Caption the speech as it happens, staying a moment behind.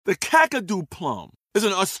The Kakadu plum is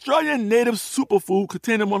an Australian native superfood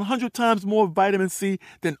containing 100 times more vitamin C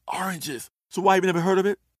than oranges. So why have you never heard of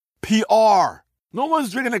it? PR. No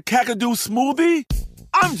one's drinking a Kakadu smoothie?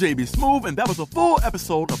 I'm JB Smooth, and that was a full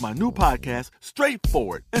episode of my new podcast,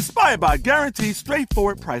 Straightforward, inspired by guaranteed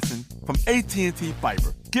straightforward pricing from AT&T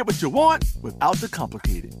Fiber. Get what you want without the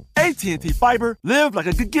complicated. AT&T Fiber, live like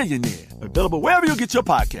a gigillionaire. Available wherever you get your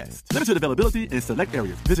podcasts. Limited availability in select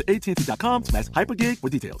areas. Visit AT&T.com/hypergig for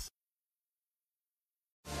details.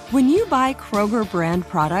 When you buy Kroger brand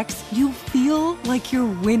products, you feel like you're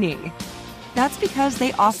winning. That's because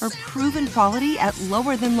they offer proven quality at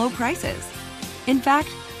lower than low prices. In fact,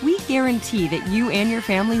 we guarantee that you and your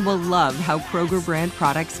family will love how Kroger brand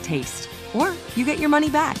products taste, or you get your money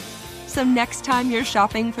back. So next time you're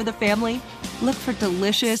shopping for the family, look for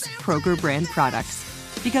delicious Kroger brand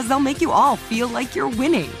products, because they'll make you all feel like you're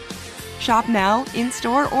winning. Shop now,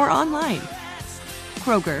 in-store, or online.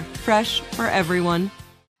 Kroger, fresh for everyone.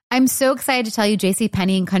 I'm so excited to tell you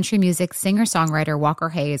JCPenney and country music singer-songwriter Walker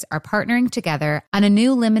Hayes are partnering together on a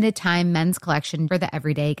new limited-time men's collection for the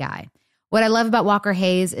everyday guy. What I love about Walker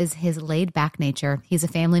Hayes is his laid-back nature. He's a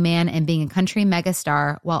family man, and being a country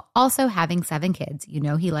megastar while also having 7 kids, you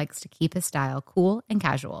know he likes to keep his style cool and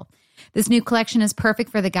casual. This new collection is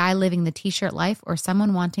perfect for the guy living the t-shirt life or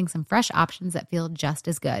someone wanting some fresh options that feel just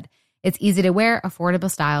as good. It's easy to wear, affordable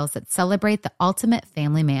styles that celebrate the ultimate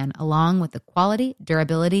family man, along with the quality,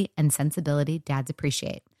 durability, and sensibility dads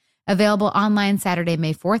appreciate. Available online Saturday,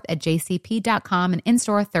 May 4th at jcp.com and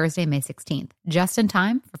in-store Thursday, May 16th. Just in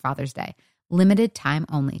time for Father's Day. Limited time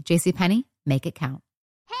only. JCPenney, make it count.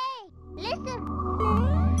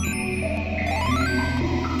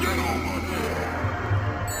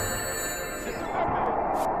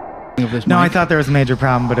 Hey, listen. No, I thought there was a major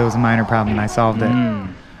problem, but it was a minor problem, and I solved it.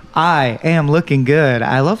 I am looking good.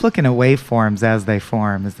 I love looking at waveforms as they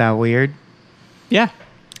form. Is that weird? Yeah.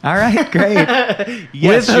 All right, great.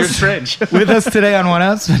 Yes, you're strange. With us today on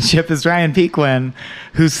 1Upsmanship is Ryan Pequin,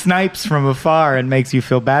 who snipes from afar and makes you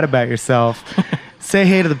feel bad about yourself. Say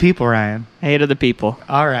hey to the people, Ryan. Hey to the people.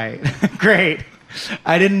 All right, great.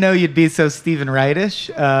 I didn't know you'd be so Stephen Wright-ish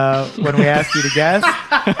when we asked you to guess.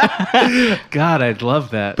 God, I'd love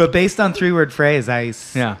that. But based on 3-word phrase, I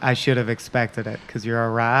should have expected it because you're a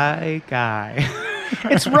wry guy.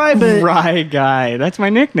 It's Rye, but Rye Guy. That's my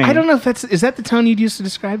nickname. I don't know if is that the tone you'd use to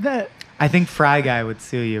describe that? I think Fry Guy would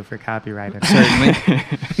sue you for copyright. Certainly.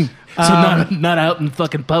 So not out in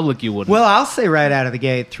fucking public, you wouldn't. Well, I'll say right out of the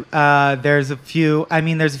gate, there's a few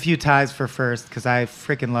ties for first because I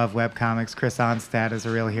freaking love webcomics. Chris Onstad is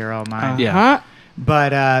a real hero of mine. Yeah.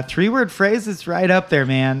 But 3-word phrase is right up there,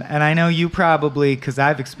 man. And I know you probably, because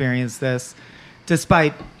I've experienced this,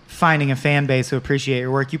 despite finding a fan base who appreciate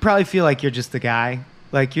your work, you probably feel like you're just a guy.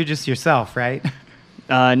 Like you're just yourself, right?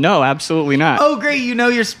 No, absolutely not. Oh, great. You know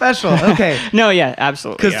you're special. Okay. No, yeah,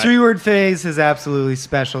 absolutely. Because 3-word phrase is absolutely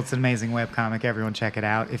special. It's an amazing webcomic. Everyone check it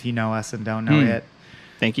out if you know us and don't know it.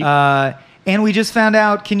 Thank you. And we just found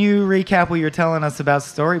out, can you recap what you're telling us about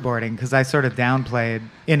storyboarding? Because I sort of downplayed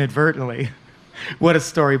inadvertently what a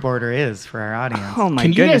storyboarder is for our audience. Oh, my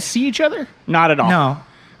goodness. Can you guys see each other? Not at all. No.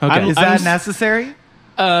 Okay. Is that necessary?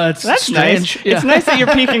 It's That's strange. nice. Yeah. It's nice that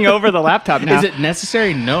you're peeking over the laptop now. Is it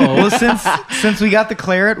necessary? No. Well, since we got the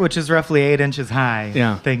claret, which is roughly 8 inches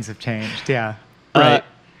high, things have changed. Yeah. Right.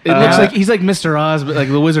 It looks like he's like Mr. Oz, but like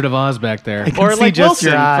the Wizard of Oz back there. Or like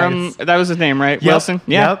Wilson from, that was his name, right? Yep. Wilson?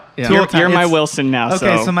 Yeah. Yep. You're my Wilson now.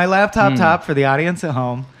 Okay, so my laptop top for the audience at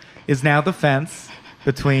home is now the fence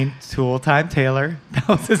between Tool Time Taylor. That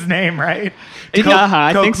was his name, right?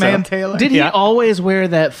 I think so. Man Taylor. Did he always wear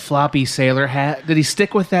that floppy sailor hat? Did he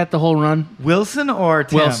stick with that the whole run? Wilson or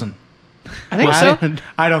Tim? Wilson. I think so.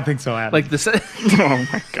 I don't think so, Adam. Like the. Oh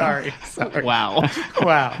my God. Sorry. Wow.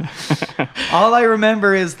 Wow. All I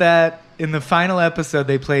remember is that in the final episode,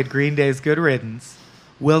 they played Green Day's Good Riddance.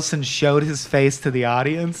 Wilson showed his face to the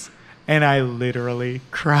audience, and I literally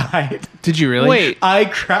cried. Did you really? Wait. I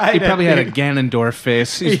cried. He probably had a Ganondorf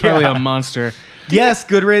face. He's probably a monster. Yes,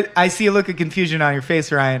 Good Riddance. I see a look of confusion on your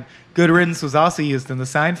face, Ryan. Good Riddance was also used in the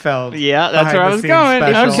Seinfeld. Yeah, that's where I was going.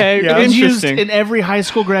 Special. Okay, Yeah. It was used interesting. in every high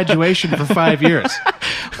school graduation for 5 years.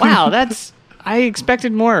 Wow, I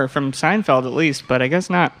expected more from Seinfeld at least, but I guess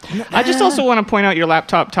not. I just also want to point out your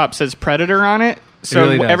laptop top says Predator on it. So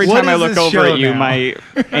really does. every What time I is look this over show at you, now? my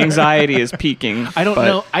anxiety is peaking. I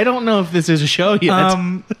don't know if this is a show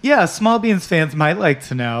yet. Yeah, Small Beans fans might like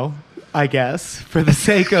to know, I guess, for the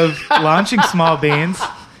sake of launching Small Beans,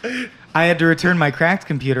 I had to return my cracked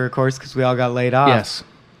computer, of course, because we all got laid off. Yes.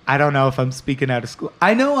 I don't know if I'm speaking out of school.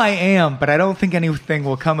 I know I am, but I don't think anything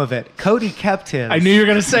will come of it. Cody kept his. I knew you were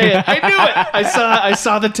gonna say it. I knew it. I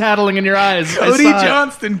saw the tattling in your eyes. Cody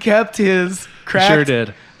Johnston kept his cracked Sure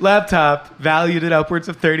did. laptop, valued at upwards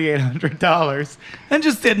of $3,800, and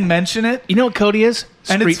just didn't mention it. You know what Cody is?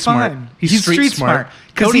 And Street it's smart. fine. He's street smart.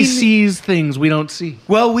 'Cause Cody he- sees things we don't see.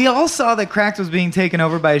 Well, we all saw that Cracked was being taken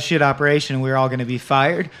over by a shit operation and we were all going to be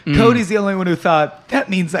fired. Cody's the only one who thought, that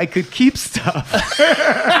means I could keep stuff.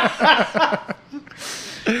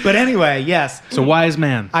 But anyway, yes. It's a wise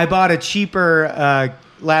man. I bought a cheaper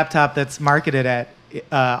laptop that's marketed at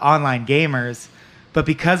online gamers, but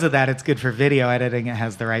because of that, it's good for video editing. It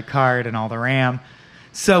has the right card and all the RAM.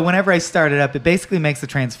 So whenever I start it up, it basically makes the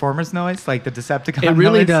Transformers noise, like the Decepticon It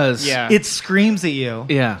really noise. does. Yeah. It screams at you.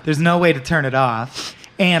 Yeah. There's no way to turn it off.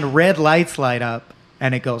 And red lights light up,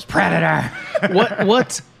 and it goes, Predator.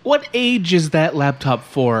 What age is that laptop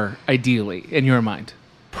for, ideally, in your mind?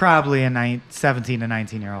 Probably a 17 to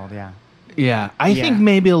 19-year-old, yeah. Yeah, I Yeah. think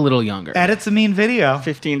maybe a little younger. Edits a mean video.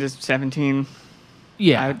 15 to 17.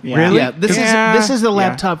 Yeah, Yeah. Really? Yeah, this Yeah. is the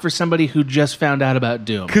laptop for somebody who just found out about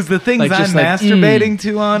Doom. Because the things Like, I'm just like, masturbating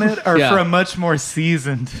to on it are Yeah. for a much more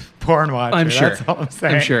seasoned porn watcher. I'm sure. That's all I'm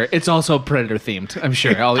saying. I'm sure it's also Predator themed. I'm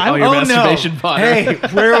sure all your Oh, masturbation no. fodder. Hey,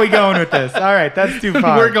 where are we going with this? All right, that's too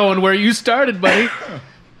far. We're going where you started, buddy.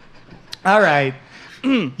 All right.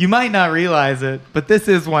 You might not realize it, but this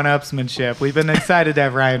is 1Upsmanship. We've been excited to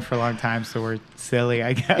have Ryan for a long time, so we're silly,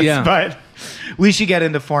 I guess. Yeah. But we should get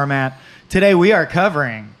into format. Today we are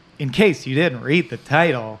covering, in case you didn't read the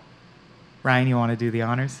title, Ryan, you want to do the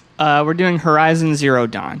honors? We're doing Horizon Zero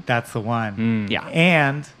Dawn. That's the one. Yeah.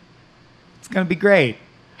 And it's going to be great.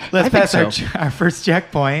 Let's I think pass so. our first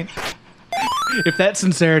checkpoint If that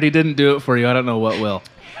sincerity didn't do it for you, I don't know what will.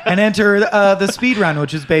 and enter the speed run,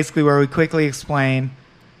 which is basically where we quickly explain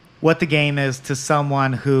what the game is to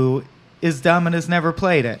someone who is dumb and has never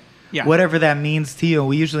played it. Yeah. Whatever that means to you.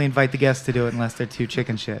 We usually invite the guests to do it unless they're too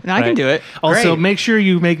chicken shit. No, I can Right. do it. Also, Great. make sure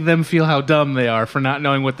you make them feel how dumb they are for not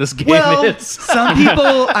knowing what this game Well, is. some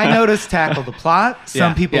people I noticed tackle the plot. Some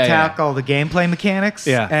Yeah. people Yeah, yeah. tackle the gameplay mechanics.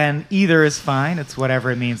 Yeah. And either is fine. It's whatever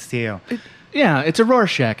it means to you. Yeah, it's a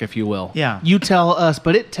Rorschach, if you will. Yeah. You tell us,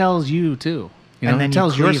 but it tells you too. You know, And then it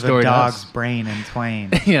tells you your cleave story a to dog's us. brain in twain.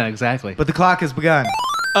 Yeah, exactly. But the clock has begun.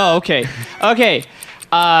 Oh, okay. Okay.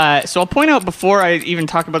 So I'll point out before I even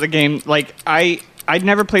talk about the game, like I'd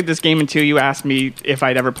never played this game until you asked me if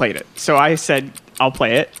I'd ever played it. So I said I'll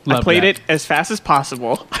play it. I Love played that. it as fast as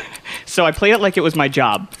possible. So I played it like it was my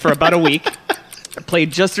job for about a week. I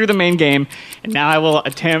played just through the main game, and now I will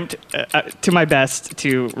attempt to my best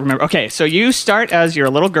to remember. Okay, so you start as you're a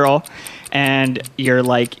little girl, and you're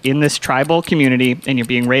like in this tribal community, and you're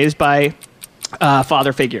being raised by a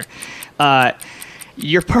father figure.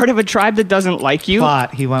 You're part of a tribe that doesn't like you.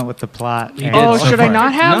 Plot. He went with the plot. did Oh, so should I far.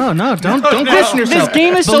 not have? No, don't question This yourself.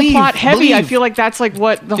 game is Believe, so plot heavy. I believe. feel like that's like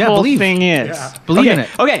what the Yeah, whole believe. thing is. Believe okay. in it.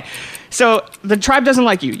 Okay. So the tribe doesn't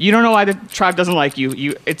like you. You don't know why the tribe doesn't like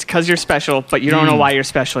you. It's because you're special, but you don't know why you're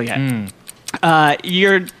special yet.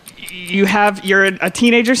 You're a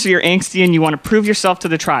teenager, so you're angsty and you want to prove yourself to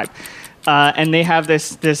the tribe. And they have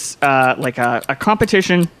this like a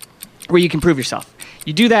competition where you can prove yourself.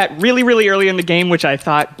 You do that really, really early in the game, which I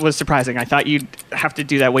thought was surprising. I thought you'd have to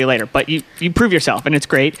do that way later, but you prove yourself, and it's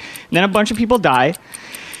great. And then a bunch of people die.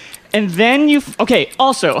 And then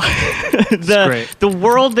also, great. the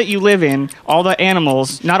world that you live in, all the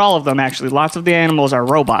animals, not all of them actually, lots of the animals are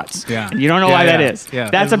robots. Yeah. And you don't know Yeah, why that yeah, is. yeah.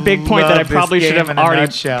 That's a big point that I Love this probably should game have in a already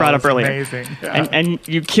nutshell. brought up It's earlier. amazing. Yeah. And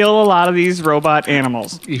you kill a lot of these robot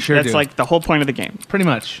animals. You sure That's do. like the whole point of the game. Pretty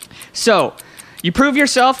much. So, you prove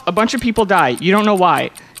yourself, a bunch of people die. You don't know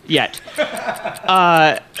why yet.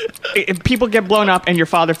 People get blown up, and your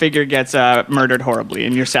father figure gets murdered horribly,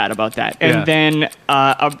 and you're sad about that. And Yeah. then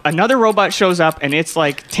another robot shows up, and it's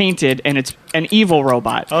like tainted, and it's an evil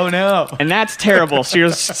robot. Oh, no. And that's terrible, so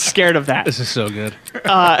you're scared of that. This is so good.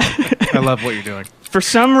 I love what you're doing. For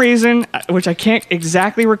some reason, which I can't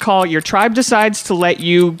exactly recall, your tribe decides to let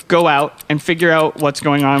you go out and figure out what's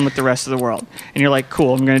going on with the rest of the world. And you're like,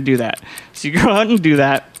 cool, I'm going to do that. So you go out and do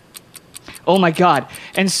that. Oh my God.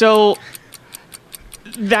 And so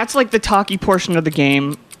that's like the talky portion of the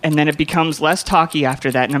game. And then it becomes less talky after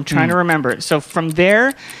that. And I'm trying to remember it. So from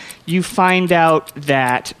there, you find out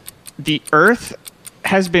that the Earth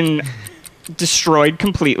has been destroyed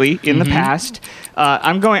completely in the past.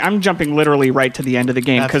 I'm jumping literally right to the end of the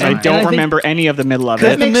game That's because I fine. And I don't think- remember any of the middle of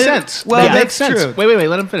That it. makes mid- sense. well, that that's makes sense. true. Wait,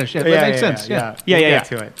 let him finish. Yeah, that makes sense. Yeah, We'll yeah, get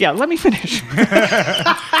to it. Yeah, let me finish.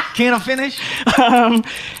 Can't I finish?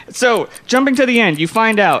 So, jumping to the end, you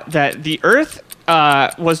find out that the Earth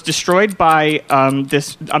was destroyed by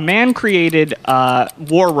a man created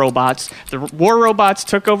war robots. The war robots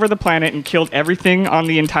took over the planet and killed everything on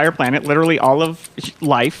the entire planet, literally all of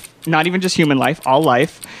life, not even just human life, all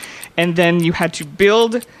life. And then you had to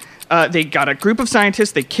build. They got a group of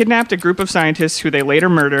scientists. They kidnapped a group of scientists who they later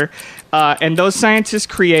murder, and those scientists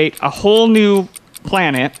create a whole new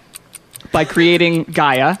planet by creating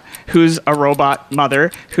Gaia, who's a robot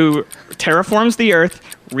mother who terraforms the Earth,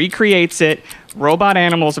 recreates it. Robot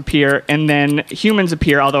animals appear, and then humans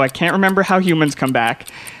appear, although I can't remember how humans come back.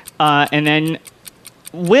 And then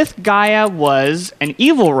with Gaia was an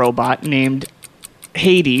evil robot named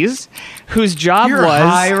Hades, whose job You're was...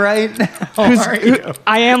 high right now, aren't you?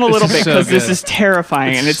 I am a little is bit, so because this good. is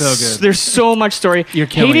terrifying, and it's so good. there's so much story. You're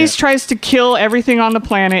killing Hades it. tries to kill everything on the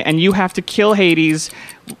planet, and you have to kill Hades,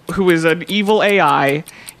 who is an evil AI,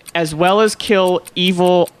 as well as kill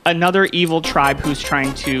another evil tribe who's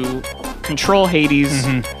trying to control Hades.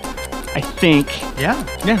 I think. Yeah,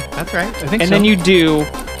 Yeah, that's right. I think And so. then you do,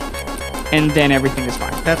 and then everything is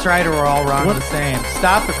fine. That's right, or we're all wrong the same.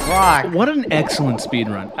 Stop the clock. What an excellent speed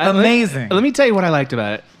run. Amazing. Let me tell you what I liked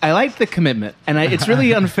about it. I liked the commitment, and it's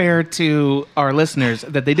really unfair to our listeners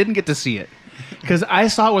that they didn't get to see it. Because I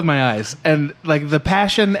saw it with my eyes, and like the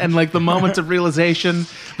passion and like the moments of realization,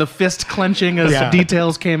 the fist clenching as Yeah.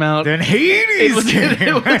 details came out. Then Hades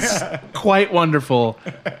It was quite wonderful.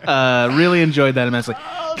 Really enjoyed that immensely.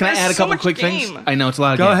 Can I there's add a so couple much quick game. things? I know it's a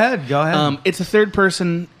lot of Go game. ahead, go ahead. It's a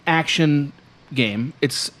third-person action game.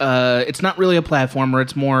 It's not really a platformer.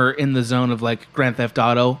 It's more in the zone of like Grand Theft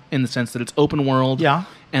Auto in the sense that it's open world. Yeah.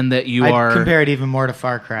 And that you I'd are compare it even more to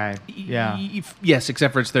Far Cry. Yeah. yes,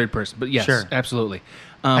 except for it's third person. But yes, Sure. absolutely.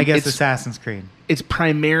 I guess it's Assassin's Creed. it's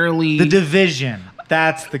primarily The Division.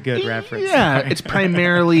 That's the good reference. Yeah, it's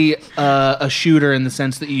primarily a shooter in the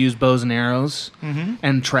sense that you use bows and arrows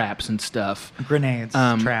and traps and stuff. Grenades,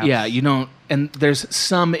 traps. Yeah, you don't. And there's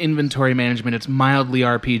some inventory management. It's mildly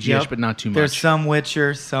RPG-ish, Yep. but not too much. There's some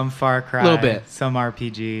Witcher, some Far Cry. Little bit. Some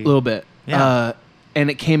RPG. A little bit. Yeah. And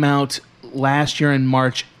it came out last year in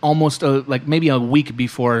March, almost like maybe a week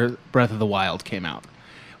before Breath of the Wild came out,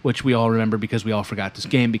 which we all remember because we all forgot this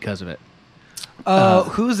game because of it.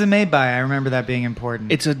 Who's it made by? I remember that being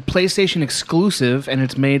important. It's a PlayStation exclusive, and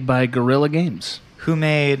it's made by Guerrilla Games. Who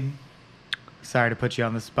made... Sorry to put you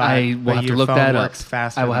on the spot. I will but have to your look phone that up. works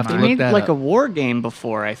faster I will than have to They mine. look made that like up. a war game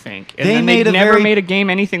before, I think. And They then made a never very- made a game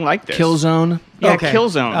anything like this. Killzone. Yeah, Okay.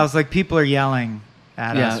 Killzone. I was like, people are yelling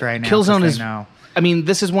at us right now. Killzone 'cause is. they know. I mean,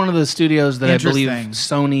 this is one of the studios that I believe Interesting.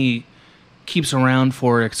 Sony keeps around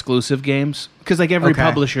for exclusive games because, like, every Okay.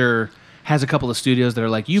 publisher has a couple of studios that are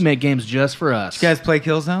like, "You make games just for us." You guys play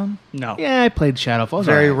Killzone? No. Yeah, I played Shadowfall. It was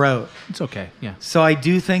Very all right. rote. It's okay. Yeah. So I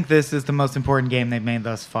do think this is the most important game they've made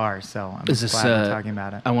thus far. So I'm Is this? glad we're talking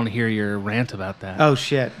about it. I want to hear your rant about that. Oh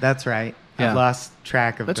shit, that's right. Yeah. I've lost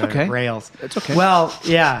track of That's the okay. rails. That's okay. Well,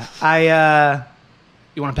 yeah,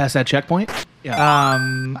 You want to pass that checkpoint?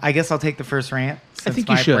 Yeah. I guess I'll take the first rant since think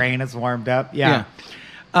you my should. brain is warmed up. Yeah.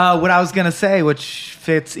 What I was gonna say, which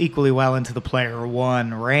fits equally well into the player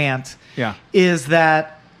one rant, Yeah. is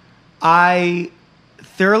that I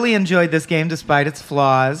thoroughly enjoyed this game despite its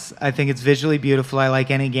flaws. I think it's visually beautiful. I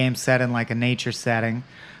like any game set in like a nature setting,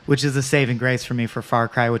 which is a saving grace for me for Far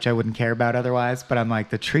Cry, which I wouldn't care about otherwise. But I'm like,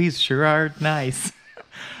 the trees sure are nice.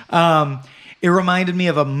 It reminded me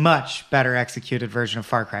of a much better executed version of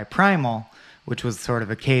Far Cry Primal, which was sort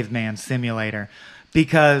of a caveman simulator.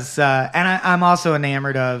 Because, I'm also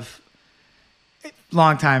enamored of,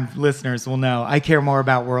 longtime listeners will know, I care more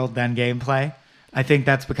about world than gameplay. I think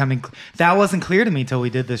that's becoming, that wasn't clear to me till we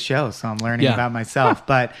did this show, so I'm learning Yeah. about myself.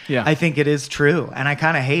 But Yeah. I think it is true, and I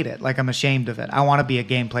kind of hate it. Like, I'm ashamed of it. I want to be a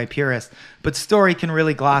gameplay purist, but story can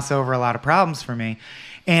really gloss over a lot of problems for me.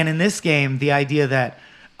 And in this game, the idea that,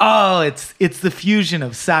 oh, it's the fusion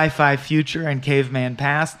of sci-fi future and caveman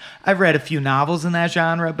past. I've read a few novels in that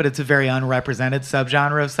genre, but it's a very unrepresented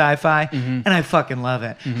subgenre of sci-fi, and I fucking love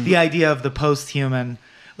it. The idea of the post-human,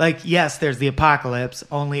 like, yes, there's the apocalypse,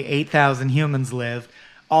 only 8,000 humans live,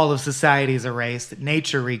 all of society is erased,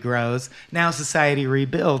 nature regrows, now society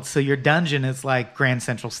rebuilds, so your dungeon is like Grand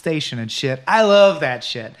Central Station and shit. I love that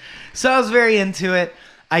shit. So I was very into it.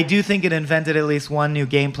 I do think it invented at least one new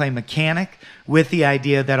gameplay mechanic with the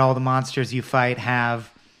idea that all the monsters you fight have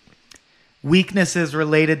weaknesses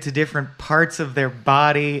related to different parts of their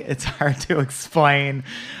body. It's hard to explain,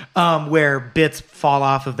 where bits fall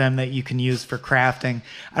off of them that you can use for crafting.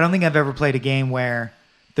 I don't think I've ever played a game where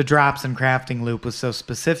the drops and crafting loop was so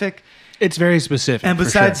specific. It's very specific. And for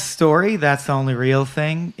besides sure. story, that's the only real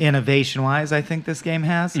thing, innovation-wise, I think this game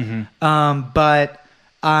has. But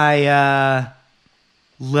I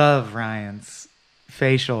love Ryan's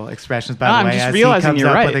facial expressions, by I'm the way, just as realizing he comes you're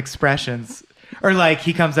up right. with expressions. Or like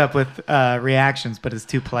he comes up with reactions, but is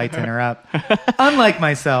too polite to interrupt. Unlike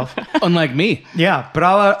myself. Unlike me. Yeah, but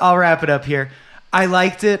I'll wrap it up here. I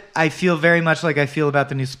liked it. I feel very much like I feel about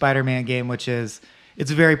the new Spider-Man game, which is it's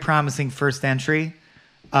a very promising first entry.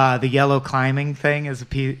 The yellow climbing thing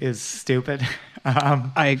is stupid.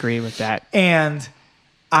 I agree with that. And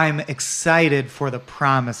I'm excited for the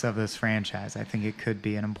promise of this franchise. I think it could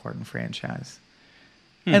be an important franchise.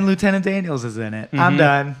 And Lieutenant Daniels is in it. I'm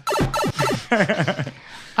done.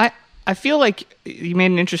 I feel like you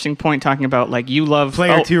made an interesting point talking about like you love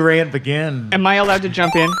Player 2 rant begin. Am I allowed to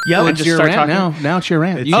jump in? Yeah, and it's just your start rant talking? now. Now it's your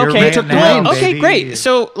rant. It's You- your Okay, rant now, okay, baby. great.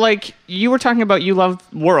 So, like, you were talking about you love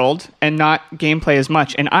world and not gameplay as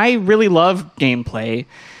much, and I really love gameplay,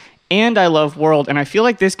 and I love world, and I feel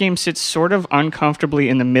like this game sits sort of uncomfortably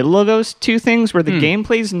in the middle of those two things, where the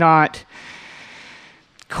gameplay's not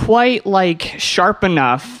quite like sharp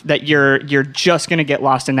enough that you're just gonna get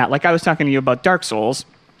lost in that. Like I was talking to you about Dark Souls,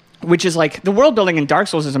 which is like the world building in Dark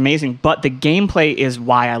Souls is amazing, but the gameplay is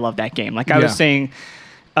why I love that game. Like I was saying,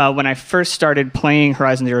 when I first started playing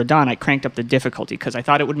Horizon Zero Dawn, I cranked up the difficulty because I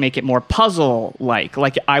thought it would make it more puzzle-like.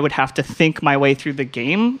 Like I would have to think my way through the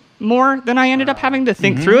game more than I ended up having to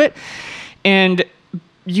think through it. And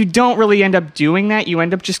you don't really end up doing that.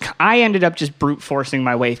 I ended up just brute forcing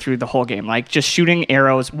my way through the whole game. Like just shooting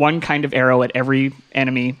arrows, one kind of arrow at every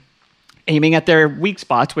enemy, aiming at their weak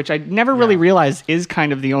spots, which I never really realized is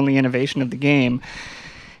kind of the only innovation of the game.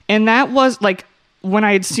 And that was like, when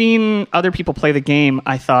I had seen other people play the game,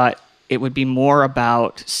 I thought it would be more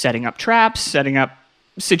about setting up traps, setting up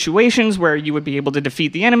situations where you would be able to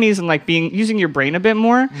defeat the enemies and like using your brain a bit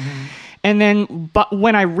more. And then, but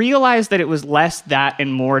when I realized that it was less that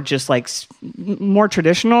and more just like more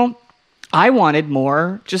traditional, I wanted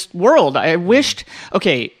more just world. I wished,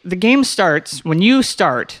 okay, the game starts, when you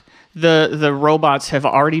start, the robots have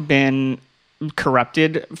already been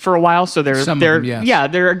corrupted for a while, so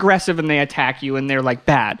they're aggressive and they attack you and they're like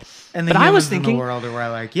bad. And the but humans I was thinking, in the world are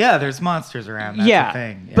like, yeah, there's monsters around. That's a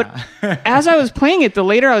thing. Yeah. But as I was playing it, the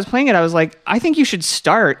later I was playing it, I was like, I think you should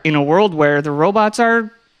start in a world where the robots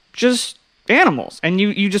are just animals, and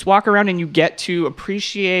you just walk around and you get to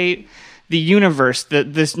appreciate the universe,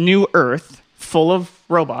 this new Earth full of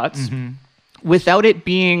robots, without it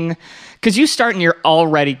being. Because you start and you're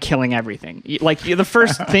already killing everything. The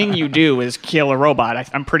first thing you do is kill a robot.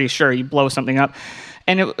 I'm pretty sure you blow something up.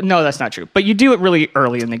 And no, that's not true. But you do it really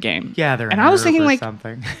early in the game. Yeah, they're. And I was thinking, like,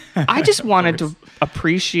 something. I just wanted to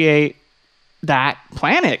appreciate that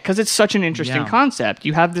planet because it's such an interesting concept.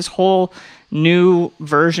 You have this whole new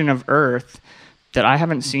version of Earth that I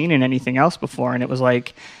haven't seen in anything else before, and it was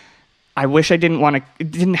like, I wish I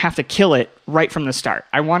didn't have to kill it right from the start.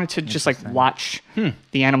 I wanted to just like watch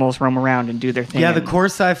the animals roam around and do their thing. Yeah, the core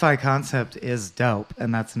sci-fi concept is dope,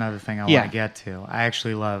 and that's another thing I want Yeah. to get to. I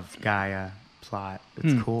actually love Gaia plot.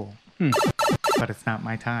 It's cool. But it's not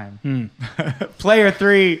my time. Player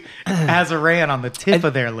 3 has a rant on the tip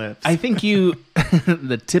of their lips. I think you,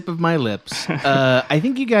 the tip of my lips. I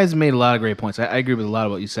think you guys made a lot of great points. I agree with a lot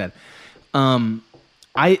of what you said.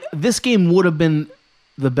 This game would have been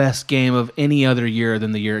the best game of any other year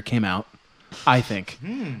than the year it came out, I think.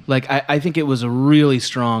 Like, I think it was a really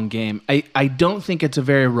strong game. I don't think it's a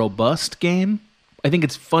very robust game. I think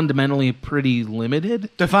it's fundamentally pretty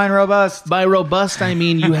limited. Define robust. By robust, I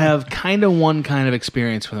mean you have kind of one kind of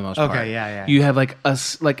experience for the most part. Okay, yeah. You have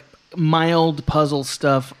like mild puzzle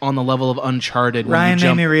stuff on the level of Uncharted. Ryan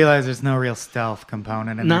made me realize there's no real stealth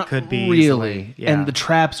component, and Not there could be really. easily. Yeah. And the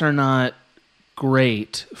traps are not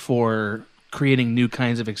great for creating new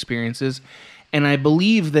kinds of experiences. And I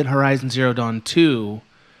believe that Horizon Zero Dawn 2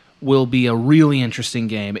 will be a really interesting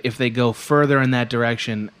game if they go further in that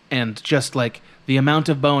direction. And just like the amount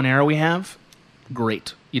of bow and arrow we have,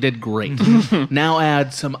 great. You did great. Now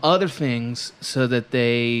add some other things so that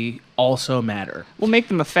they also matter. We'll make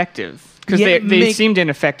them effective. Because they seemed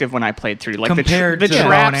ineffective when I played through. Like Compared the to the bow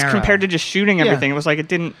traps and arrow. compared to just shooting everything, it was like it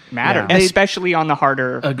didn't matter. Yeah. Especially on the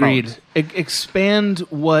harder Agreed. modes. Expand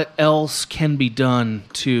what else can be done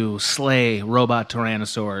to slay robot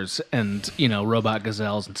tyrannosaurs and, robot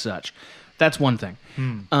gazelles and such. That's one thing.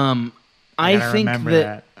 I gotta think remember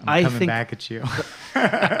that I'm coming back at you.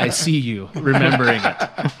 I see you remembering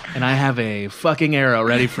it, and I have a fucking arrow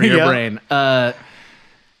ready for your Yep. brain.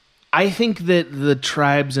 I think that the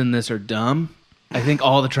tribes in this are dumb. I think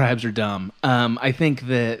all the tribes are dumb. I think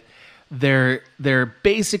that they're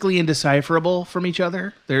basically indecipherable from each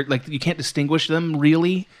other. They're like, you can't distinguish them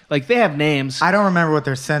really. Like, they have names. I don't remember what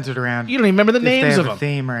they're centered around. You don't even remember the if they names have of a them.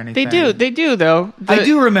 theme or anything. They do though. I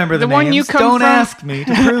do remember the names. one you come Don't from, ask me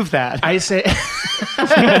to prove that. I say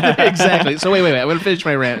Exactly. So wait. I'm going to finish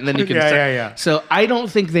my rant, and then you can start. Yeah. So I don't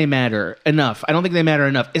think they matter enough.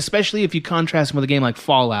 Especially if you contrast them with a game like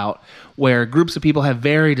Fallout, where groups of people have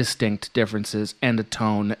very distinct differences and a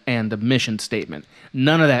tone and a mission statement.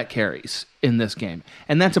 None of that carries in this game,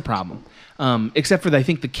 and that's a problem. Except for I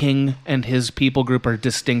think the King and his people group are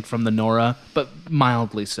distinct from the Nora, but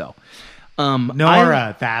mildly so.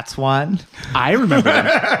 Nora, that's one. I remember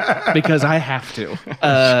that because I have to,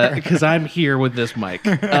 because I'm here with this mic.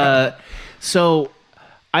 So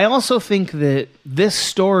I also think that this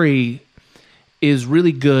story is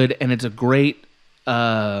really good, and it's a great.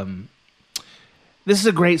 This is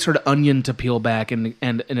a great sort of onion to peel back and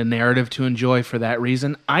a narrative to enjoy for that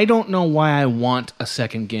reason. I don't know why I want a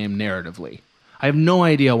second game narratively. I have no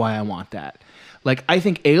idea why I want that. Like, I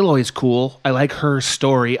think Aloy's cool. I like her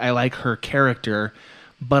story. I like her character.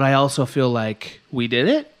 But I also feel like we did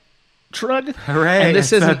it. Shrug. Hooray! And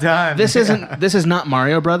this it's isn't. done. This isn't. This is not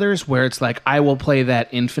Mario Brothers, where it's like I will play that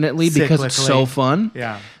infinitely because it's so Cyclically. fun.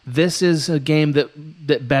 Yeah. This is a game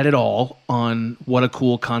that bet it all on what a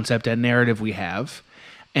cool concept and narrative we have,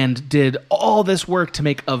 and did all this work to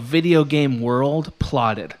make a video game world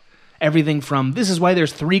plotted. Everything from this is why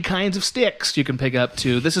there's 3 kinds of sticks you can pick up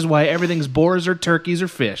to this is why everything's boars or turkeys or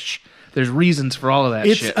fish. There's reasons for all of that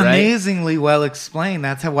It's shit, right? amazingly well explained.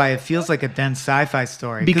 That's why it feels like a dense sci-fi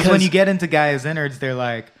story. Because when you get into Gaia's innards, they're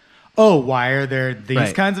like, oh, why are there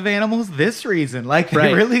these kinds of animals? This reason. Like,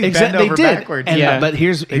 they really bend over backwards. And, but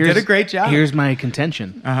here's they did a great job. Here's my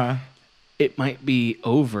contention. Uh-huh. It might be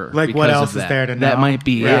over. Like, what else is there to know? That might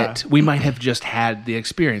be Yeah. it. We might have just had the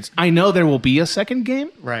experience. I know there will be a second game.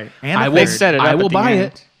 Right. I will They set it up I at will the buy end.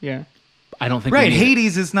 it. Yeah. I don't think Right, we need it.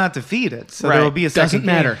 Hades is not defeated, so Right. there will be a second Doesn't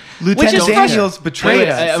matter. game. Lieutenant is Daniels Wait, betrayed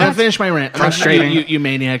us. I'm going to finish my rant. Frustrating. You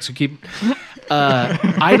maniacs who keep...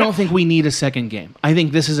 I don't think we need a second game. I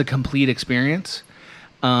think this is a complete experience,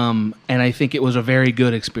 and I think it was a very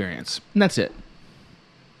good experience. And that's it.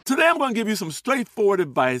 Today I'm going to give you some straightforward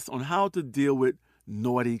advice on how to deal with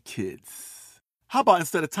naughty kids. How about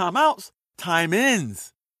instead of timeouts, time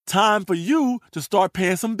ins? Time for you to start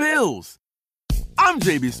paying some bills. I'm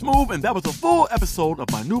JB Smooth, and that was a full episode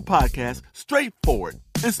of my new podcast, Straightforward,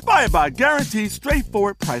 inspired by guaranteed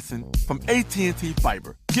straightforward pricing from AT&T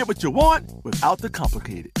Fiber. Get what you want without the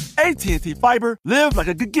complicated. AT&T Fiber, live like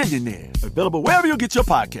a gigillionaire. Available wherever you get your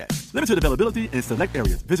podcast. Limited availability in select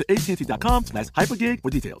areas. Visit AT&T.com/hypergig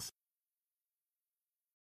for details.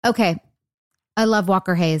 Okay. I love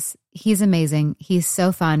Walker Hayes. He's amazing. He's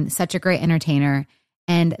so fun, such a great entertainer.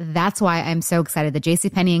 And that's why I'm so excited that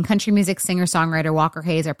JCPenney and country music singer-songwriter Walker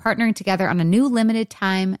Hayes are partnering together on a new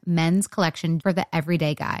limited-time men's collection for the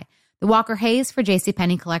everyday guy. The Walker Hayes for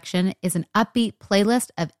JCPenney collection is an upbeat playlist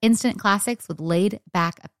of instant classics with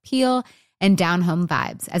laid-back appeal and down-home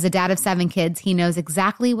vibes. As a dad of 7 kids, he knows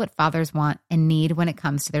exactly what fathers want and need when it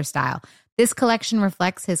comes to their style. This collection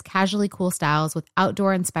reflects his casually cool styles with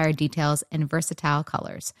outdoor-inspired details and versatile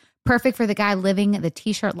colors. Perfect for the guy living the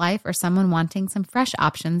t-shirt life or someone wanting some fresh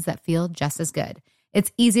options that feel just as good.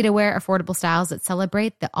 It's easy to wear, affordable styles that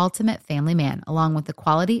celebrate the ultimate family man, along with the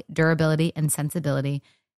quality, durability, and sensibility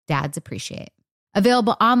dads appreciate.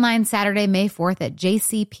 Available online Saturday, May 4th at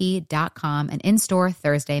jcp.com and in-store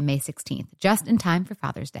Thursday, May 16th, just in time for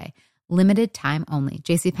Father's Day. Limited time only.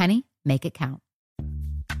 JCPenney, make it count.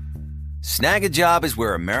 Snag a Job is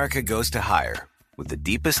where America goes to hire, with the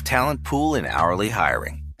deepest talent pool in hourly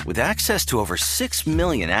hiring. With access to over 6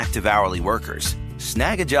 million active hourly workers,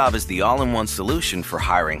 Snag a Job is the all-in-one solution for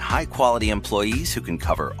hiring high-quality employees who can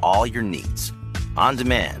cover all your needs. On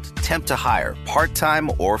demand, temp to hire, part-time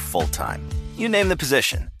or full-time. You name the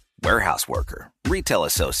position. Warehouse worker, retail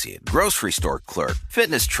associate, grocery store clerk,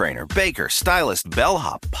 fitness trainer, baker, stylist,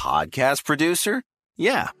 bellhop, podcast producer.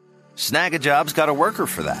 Yeah, Snag a Job's got a worker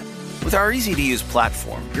for that. With our easy-to-use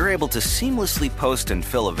platform, you're able to seamlessly post and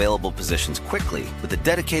fill available positions quickly with a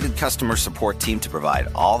dedicated customer support team to provide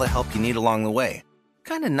all the help you need along the way.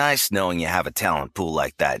 Kind of nice knowing you have a talent pool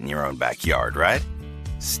like that in your own backyard, right?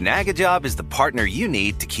 Snagajob is the partner you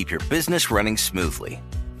need to keep your business running smoothly.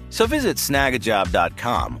 So visit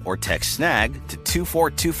snagajob.com or text snag to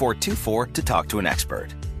 242424 to talk to an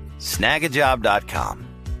expert. Snagajob.com,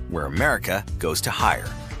 where America goes to hire.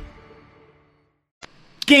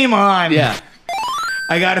 Game on. Yeah.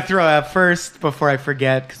 I got to throw out first before I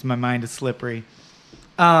forget because my mind is slippery.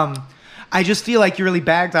 I just feel like you really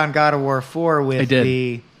bagged on God of War 4 with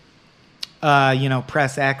the,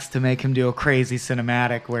 press X to make him do a crazy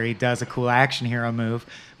cinematic where he does a cool action hero move.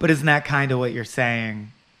 But isn't that kind of what you're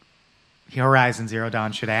saying Horizon Zero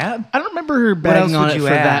Dawn should add? I don't remember her else bagging on would it you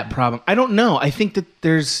for add? that problem. I don't know. I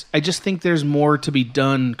just think there's more to be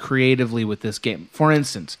done creatively with this game. For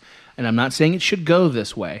instance, and I'm not saying it should go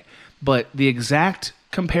this way, but the exact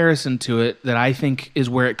comparison to it that I think is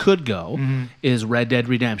where it could go is Red Dead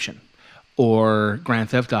Redemption or Grand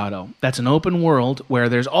Theft Auto. That's an open world where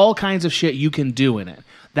there's all kinds of shit you can do in it.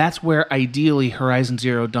 That's where ideally Horizon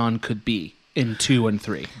Zero Dawn could be in 2 and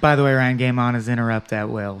 3. By the way, Ryan, game on is interrupt at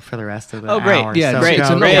will for the rest of the Oh, great. hour. Yeah, so great. go- It's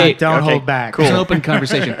an yeah, open- don't okay, hold back. cool. It's an open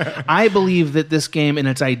conversation. I believe that this game in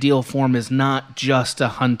its ideal form is not just a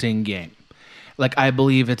hunting game. Like, I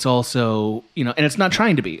believe it's also, and it's not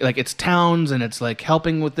trying to be. Like, it's towns and it's like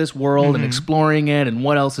helping with this world and exploring it and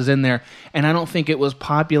what else is in there. And I don't think it was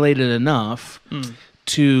populated enough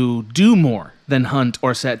to do more than hunt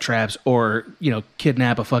or set traps or,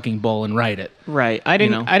 kidnap a fucking bull and ride it. Right. I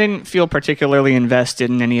didn't feel particularly invested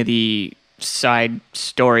in any of the side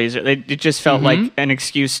stories. It just felt like an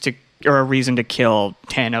excuse or a reason to kill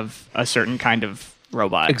 10 of a certain kind of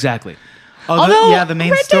robot. Exactly. Although the main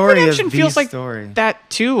Red Dead story Redemption is feels the like story. that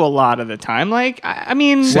too a lot of the time. Like, I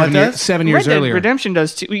mean, What does? 7 years Red Dead earlier. Redemption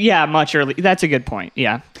does too. Yeah, much early. That's a good point.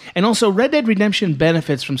 Yeah. And also, Red Dead Redemption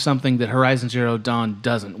benefits from something that Horizon Zero Dawn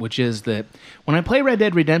doesn't, which is that when I play Red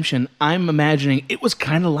Dead Redemption, I'm imagining it was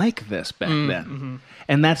kind of like this back then.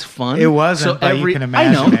 And that's fun. It wasn't, but you can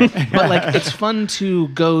I know, imagine it. but like it's fun to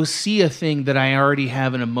go see a thing that I already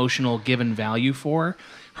have an emotional given value for.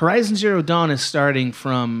 Horizon Zero Dawn is starting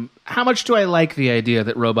from how much do I like the idea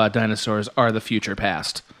that robot dinosaurs are the future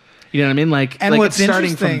past? You know what I mean? And what's it's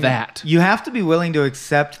starting interesting, from that. you have to be willing to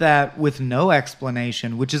accept that with no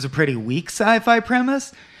explanation, which is a pretty weak sci-fi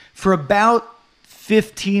premise, for about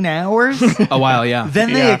 15 hours. A while, yeah.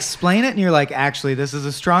 Then they explain it, and you're like, actually, this is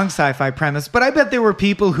a strong sci-fi premise. But I bet there were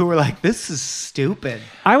people who were like, this is stupid.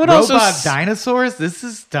 I would Robot also dinosaurs? This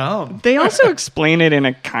is dumb. They also explain it in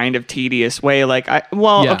a kind of tedious way. Like, I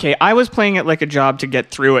was playing it like a job to get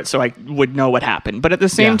through it so I would know what happened. But at the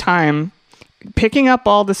same time, picking up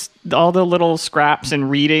all the little scraps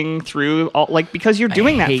and reading through, because you're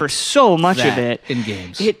doing that hate for so much of that it. in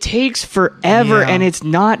games. It takes forever, Yeah. and it's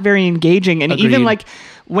not very engaging. And even Agreed. like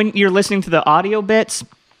when you're listening to the audio bits,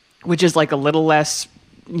 which is like a little less,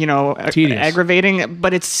 Tedious. aggravating,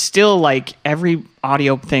 but it's still like every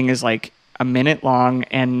audio thing is like a minute long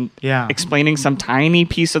and explaining some tiny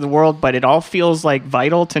piece of the world, but it all feels like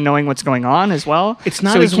vital to knowing what's going on as well. It's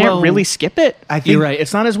not so as you can't well- really skip it. I think You're right.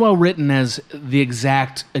 It's not as well written as the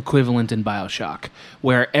exact equivalent in BioShock,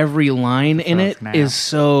 where every line in it snap. is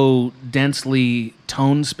so densely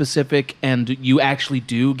tone specific and you actually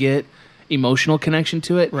do get emotional connection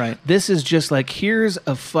to it. Right. This is just like, here's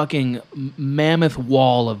a fucking mammoth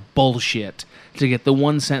wall of bullshit to get the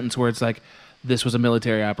one sentence where it's like, this was a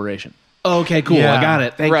military operation. Okay, cool. Yeah. I got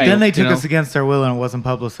it. Thank Right. you. Then they took You know? us against our will and it wasn't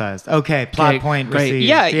publicized. Okay, plot Okay, point great. received.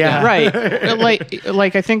 Yeah, right.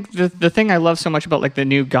 like I think the thing I love so much about like the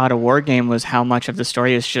new God of War game was how much of the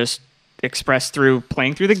story is just expressed through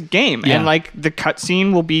playing through the game. Yeah. And like the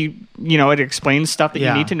cutscene will be, it explains stuff that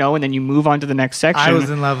Yeah. you need to know, and then you move on to the next section. I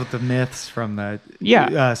was in love with the myths from the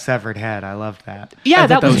severed head. I loved that. Yeah, I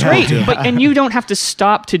that thought was that was great. cool, too. But and you don't have to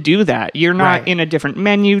stop to do that. You're not Right. in a different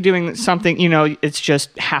menu doing something. It's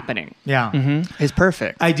just happening. Yeah. It's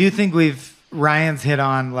perfect. I do think Ryan's hit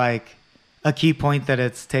on like a key point that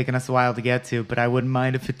it's taken us a while to get to, but I wouldn't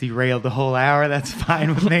mind if it derailed the whole hour. That's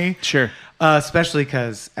fine with me. Sure. Especially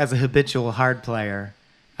because as a habitual hard player,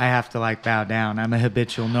 I have to like bow down. I'm a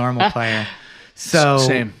habitual normal player. So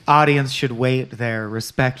Same. audience should weight their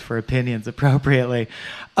respect for opinions appropriately.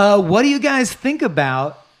 What do you guys think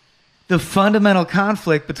about the fundamental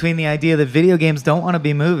conflict between the idea that video games don't want to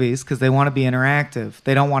be movies because they want to be interactive?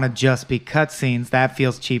 They don't want to just be cutscenes. That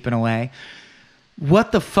feels cheap in a way.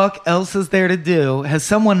 What the fuck else is there to do? Has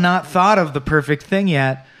someone not thought of the perfect thing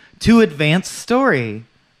yet to advance story?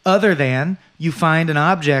 Other than you find an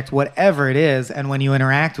object, whatever it is, and when you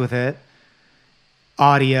interact with it,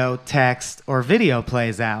 audio, text, or video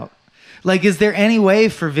plays out. Like, is there any way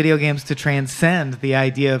for video games to transcend the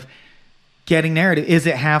idea of getting narrative? Is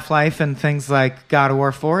it Half-Life and things like God of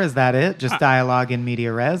War 4? Is that it? Just dialogue in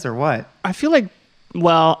media res, or what? I feel like,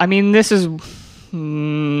 this is,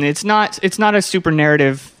 it's not a super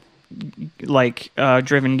narrative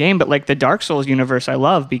driven game, but like the Dark Souls universe I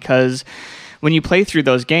love, because when you play through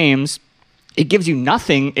those games, it gives you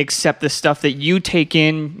nothing except the stuff that you take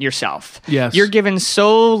in yourself. Yes. You're given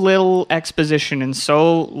so little exposition and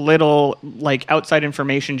so little like outside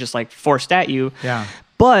information just like forced at you. Yeah.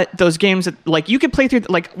 But those games, like you could play through,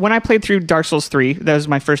 like when I played through Dark Souls 3, that was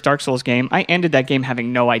my first Dark Souls game, I ended that game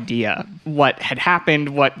having no idea what had happened,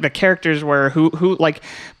 what the characters were, who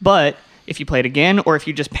but if you play it again, or if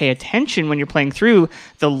you just pay attention when you're playing through,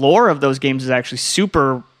 the lore of those games is actually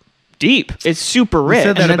super deep. It's super rich. You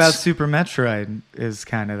said that And about it's- Super Metroid is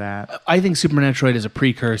kind of that. I think Super Metroid is a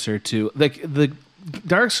precursor to the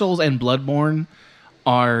Dark Souls and Bloodborne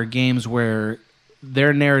are games where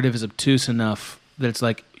their narrative is obtuse enough that it's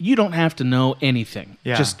like you don't have to know anything.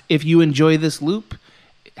 Yeah. Just if you enjoy this loop,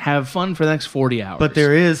 have fun for the next 40 hours. But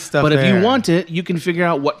there is stuff But if there. you want it, you can figure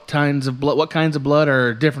out what kinds of blood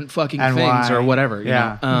are different fucking And things why. or whatever. you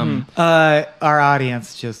Yeah. know? Our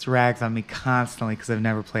audience just rags on me constantly because I've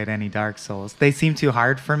never played any Dark Souls. They seem too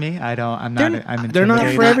hard for me. I'm They're not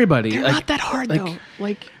intimidated. for everybody. They're not that hard, though.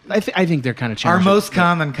 Like, I think they're kind of Our challenging. most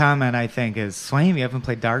common comment, I think, is, Swaim, you haven't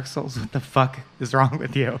played Dark Souls? What the fuck is wrong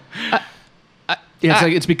with you? Yeah, it's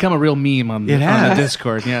like it's become a real meme on the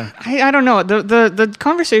Discord. Yeah. I don't know. The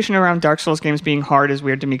conversation around Dark Souls games being hard is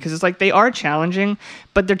weird to me because it's like they are challenging,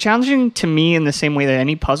 but they're challenging to me in the same way that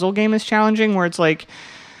any puzzle game is challenging, where it's like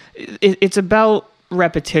it's about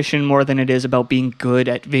repetition more than it is about being good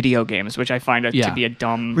at video games, which I find it to be a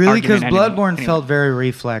dumb Really? Because argument Bloodborne anyway. felt very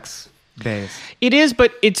reflex based. It is,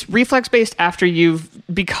 but it's reflex based after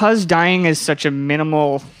because dying is such a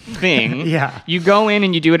minimal thing. Yeah. You go in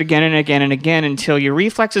and you do it again and again and again until your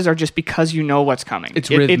reflexes are just because you know what's coming. It's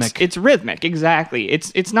rhythmic. It's rhythmic, exactly.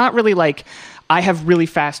 It's not really like I have really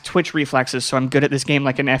fast twitch reflexes, so I'm good at this game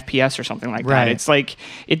like an FPS or something like Right. that. It's like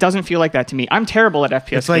it doesn't feel like that to me. I'm terrible at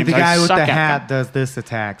FPS It's like games. the guy I with suck the at them. hat does this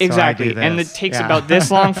attack. So Exactly, I do and it this. takes Yeah. about this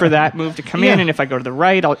long for that move to come in, and if I go to the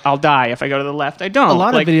right, I'll die. If I go to the left, I don't. A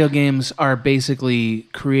lot Like, of video games are basically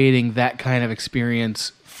creating that kind of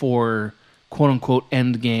experience for quote unquote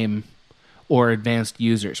end game or advanced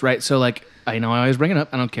users, right? So like I know I always bring it up,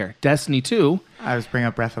 I don't care. Destiny 2, I was bringing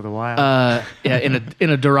up Breath of the Wild. in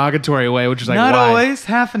a derogatory way, which is like Not why? always,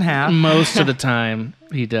 half and half. Most of the time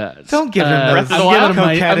he does. Don't give him those Breath of the Wild?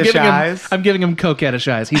 coquettish eyes. I'm giving him coquettish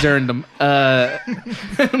eyes. He's earned them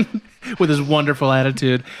with his wonderful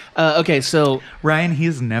attitude. Okay, so Ryan,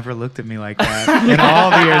 he's never looked at me like that in all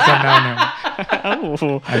the years I've known him.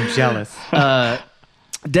 oh. I'm jealous.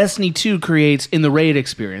 Destiny 2 creates in the raid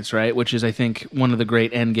experience, right? Which is, I think, one of the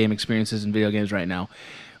great end game experiences in video games right now.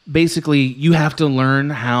 Basically, you have to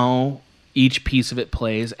learn how each piece of it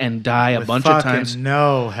plays and die a With bunch of fucking times.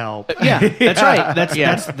 no help. Yeah, that's right. That's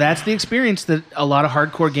Yeah. that's the experience that a lot of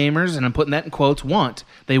hardcore gamers, and I'm putting that in quotes, want.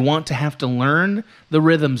 They want to have to learn the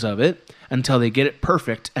rhythms of it until they get it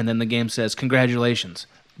perfect, and then the game says, "Congratulations,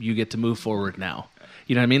 you get to move forward now."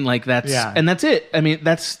 You know what I mean? Like that's and that's it. I mean,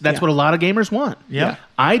 that's what a lot of gamers want. Yeah.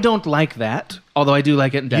 I don't like that, although I do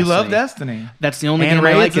like it in Destiny. You love Destiny. That's the only And game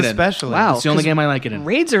I like raids it in. especially. Wow. It's the only 'cause game I like it in.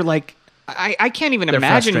 Raids are like I can't even They're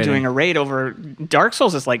imagine frustrating. doing a raid over Dark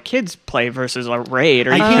Souls is like kids play versus a raid.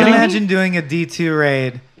 Are I you can't kidding imagine me? doing a D2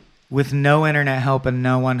 raid with no internet help and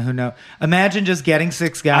no one who knows. Imagine just getting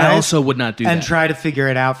 6 guys. I also would not do and that. try to figure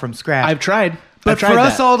it out from scratch. I've tried. But I've tried for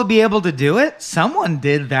us that. all to be able to do it, someone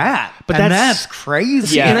did that. But and that's- that's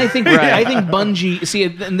crazy. Yeah. And I think Right. I think Bungie. See,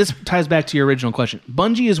 and this ties back to your original question.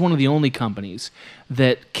 Bungie is one of the only companies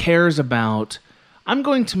that cares about. I'm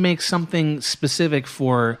going to make something specific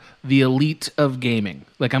for the elite of gaming.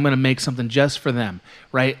 Like I'm going to make something just for them,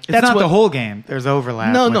 right? It's not the whole game. There's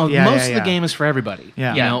overlap. No, with- no. yeah, most yeah, of the yeah. game is for everybody.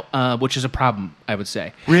 Yeah. You know, which is a problem, I would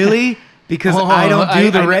say. Really? Because Oh, I don't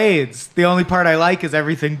do the I- raids. The only part I like is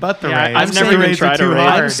everything but the Yeah, raids. I've The never even raids are tried a too raid.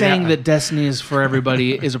 hard. I'm saying Yeah. that Destiny is for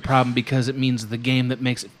everybody is a problem because it means the game that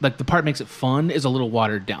makes it like the part makes it fun is a little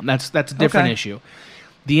watered down. That's a different Okay. issue.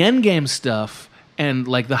 The end game stuff and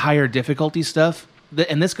like the higher difficulty stuff,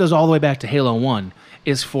 and this goes all the way back to Halo 1,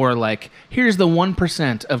 is for like here's the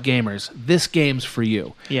 1% of gamers. This game's for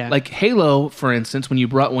you. Yeah. Like Halo, for instance, when you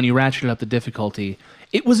ratcheted up the difficulty,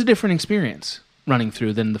 it was a different experience running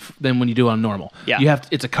through than when you do on normal. Yeah.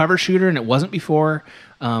 It's a cover shooter and it wasn't before.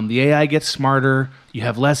 The AI gets smarter. You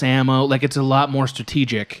have less ammo. Like it's a lot more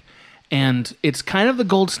strategic, and it's kind of the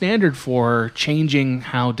gold standard for changing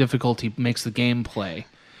how difficulty makes the game play.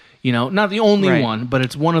 You know, not the only Right. one, but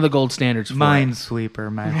it's one of the gold standards. For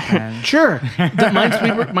Minesweeper, my friend. it. Sure, the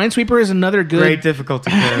Minesweeper is another good. Great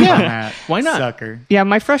difficulty curve Yeah. on that. Why not? Sucker. Yeah,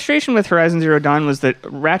 my frustration with Horizon Zero Dawn was that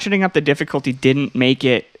ratcheting up the difficulty didn't make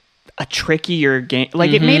it a trickier game.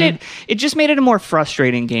 Like it just made it a more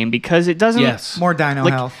frustrating game because it doesn't. Yes. More dino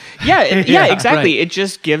Like, health. yeah, Yeah, exactly. right. It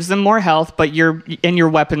just gives them more health, but your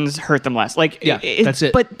weapons hurt them less. Like, Yeah, that's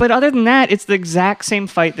it. But other than that, it's the exact same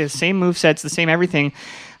fight, the same movesets, the same everything.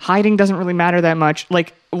 Hiding doesn't really matter that much.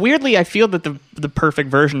 Like, weirdly, I feel that the perfect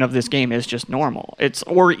version of this game is just normal.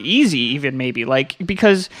 Or easy, even maybe. Like,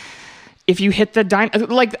 because if you hit the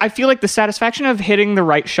like, I feel like the satisfaction of hitting the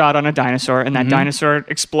right shot on a dinosaur and that dinosaur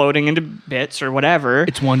exploding into bits or whatever.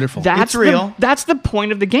 It's wonderful. That's It's real. That's the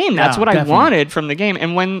point of the game. That's what definitely. I wanted from the game.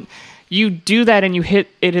 And when you do that and you hit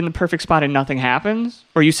it in the perfect spot and nothing happens,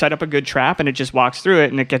 or you set up a good trap and it just walks through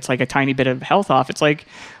it and it gets like a tiny bit of health off, it's like,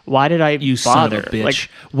 why did I You bother? son of a bitch. Like,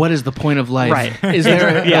 What is the point of life? Right. Is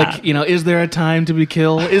there Yeah. is there a time to be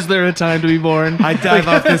killed? Is there a time to be born? I'd dive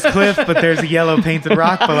off this cliff, but there's a yellow painted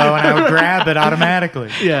rock below, and I would grab it automatically.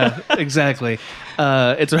 Yeah, exactly.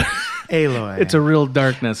 It's a Aloy. it's a real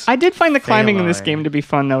darkness. I did find the climbing in this Aloy. game to be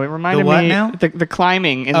fun, though. It reminded The what me now? the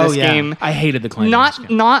climbing in Oh, this yeah. game. I hated the climbing. in this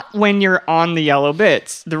game. Not when you're on the yellow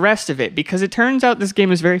bits, the rest of it, because it turns out this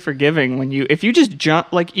game is very forgiving when if you just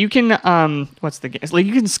jump, like you can what's the game? Like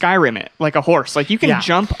you can Skyrim it like a horse. Like you can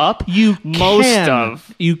jump up You most can.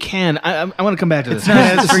 of. You can. I want to come back to this. It's not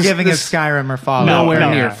as This is- forgiving as this- Skyrim or Fallout. Nowhere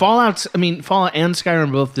No. near. Fallout and Skyrim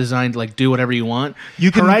are both designed to like do whatever you want.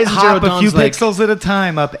 You can Horizon hop Zero a few Dawn's like, pixels at a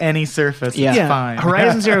time up any surface. Yeah. It's fine.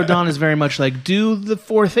 Horizon Zero Dawn is very much like do the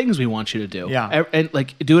 4 things we want you to do. Yeah. And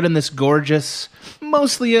like do it in this gorgeous,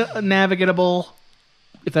 mostly navigable,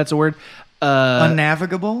 if that's a word.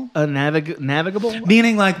 Unnavigable? Navigable.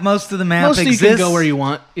 Meaning like most of the map Mostly exists. you can go where you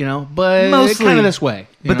want, but Mostly. kind of this way.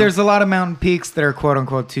 you But know? there's a lot of mountain peaks that are quote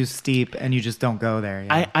unquote too steep, and you just don't go there.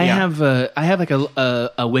 Yeah. I have like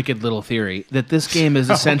a wicked little theory that this game is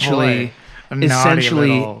essentially boy. A naughty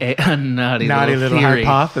little- a naughty little theory.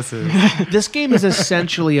 hypothesis. This game is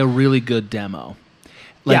essentially a really good demo.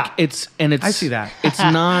 Like Yeah. it's I see that. It's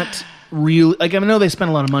not real. Like I know they spent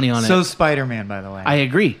a lot of money on So it. Spider-Man, by the way. I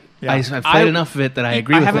agree. Yeah. I've played enough of it that I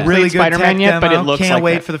agree I with haven't that. really played good Spider-Man tech yet, but demo. it looks Can't like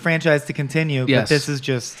wait that. for the franchise to continue. Yes. But this is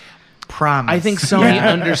just promise. I think Sony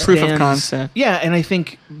understands Proof of concept. Yeah, and I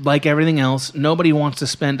think like everything else, nobody wants to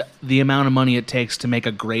spend the amount of money it takes to make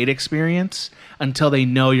a great experience until they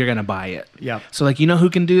know you're going to buy it. Yep. So like who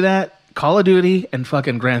can do that? Call of Duty and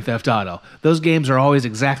fucking Grand Theft Auto. Those games are always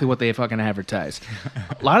exactly what they fucking advertise.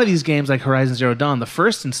 A lot of these games like Horizon Zero Dawn, the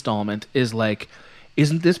first installment is like,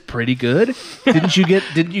 isn't this pretty good? Didn't you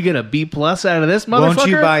get a B+ out of this motherfucker? Won't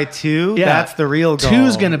you buy 2? Yeah. That's the real goal.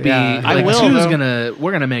 2's gonna be Yeah. I like will, 2's though.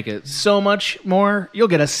 we're gonna make it so much more. You'll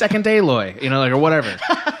get a second Aloy, or whatever.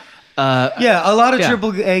 Yeah, a lot of Yeah.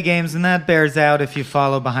 AAA games, and that bears out if you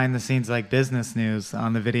follow behind the scenes like business news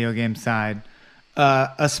on the video game side,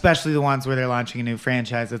 especially the ones where they're launching a new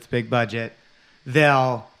franchise that's big budget.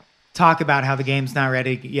 They'll talk about how the game's not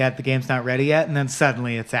ready yet, and then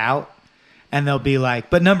suddenly it's out. And they'll be like,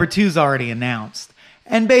 but number 2's already announced.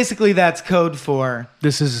 And basically that's code for,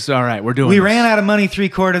 This is all right. We're doing. we this. ran out of money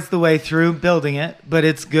 3/4 the way through building it, but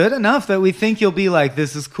it's good enough that we think you'll be like,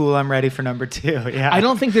 this is cool, I'm ready for number 2. Yeah. I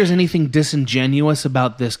don't think there's anything disingenuous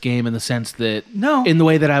about this game in the sense that, No. in the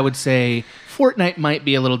way that I would say Fortnite might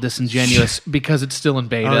be a little disingenuous because it's still in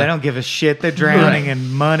beta. Oh, they don't give a shit. They're drowning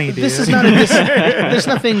in money, dude. This is not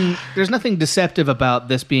there's nothing deceptive about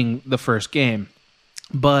this being the first game,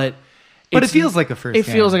 but But it it's- feels like a first It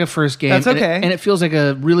game. feels like a first game. That's and okay. and it feels like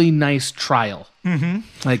a really nice trial. Mm-hmm.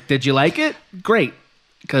 Like, did you like it? Great,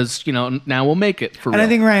 because now we'll make it for And real. I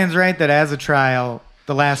think Ryan's right that as a trial,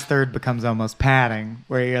 the last third becomes almost padding,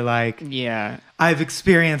 where you're like, Yeah. I've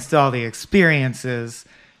experienced all the experiences.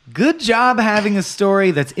 Good job having a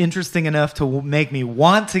story that's interesting enough to make me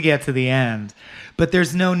want to get to the end. But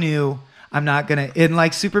there's no new, I'm not going to, in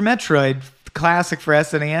like Super Metroid, classic for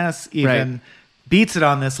SNES, even Right. beats it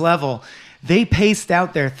on this level. They paced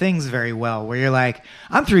out their things very well, where you're like,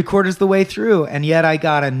 I'm 3/4 the way through, and yet I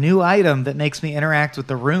got a new item that makes me interact with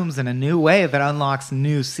the rooms in a new way that unlocks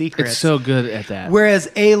new secrets. it's so good at that. Whereas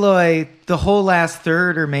Aloy, the whole last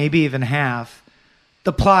third or maybe even half,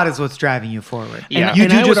 the plot is what's driving you forward. Yeah. You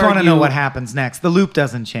And do I would just want to know argue- what happens next. The loop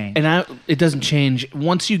doesn't change. And it doesn't change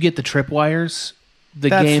once you get the tripwires. The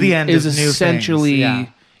That's game the end is of new essentially things,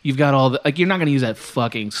 yeah. you've got all the you're not going to use that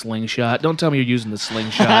fucking slingshot. Don't tell me you're using the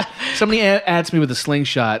slingshot. Somebody adds me with a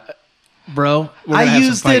slingshot, bro. We're I gonna have some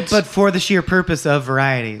used it, fights. but for the sheer purpose of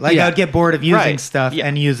variety. Like Yeah. I would get bored of using Right. stuff Yeah.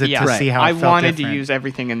 and use it Yeah. to see how it I felt wanted different. to use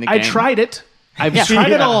everything in the I game. tried it. I've Yeah.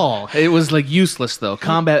 tried it Yeah. all. It was like useless though.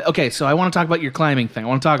 Combat. Okay, so I want to talk about your climbing thing. I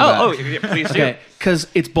want to talk about. Oh, it. yeah, please do. Okay, because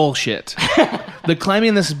it's bullshit. The climbing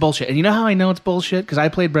in this is bullshit. And you know how I know it's bullshit? Because I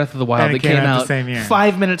played Breath of the Wild And it that came came out the out same year.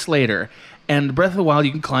 5 minutes later. And Breath of the Wild,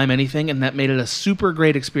 you can climb anything, and that made it a super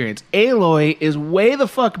great experience. Aloy is way the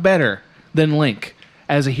fuck better than Link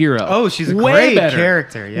as a hero. Oh, she's a way great better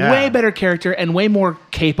character, yeah. Way better character and way more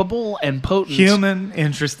capable and potent. Human,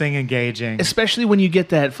 interesting, engaging. Especially when you get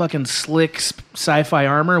that fucking slick sci-fi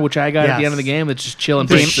armor, which I got at the end of the game, that's just chilling.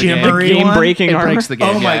 The shimmery game-breaking armor. Breaks the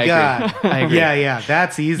game. Oh my yeah, god! I agree. Yeah,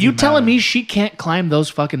 that's easy. You telling mode. me she can't climb those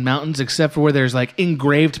fucking mountains except for where there's like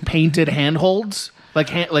engraved, painted handholds, like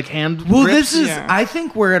hand. Well, grips? this is. I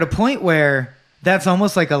think we're at a point where that's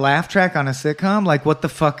almost like a laugh track on a sitcom. Like, what the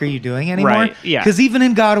fuck are you doing anymore? Right, yeah. Because even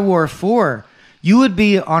in God of War 4, you would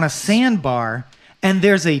be on a sandbar, and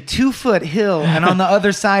there's a 2-foot hill, and on the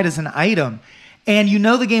other side is an item, and you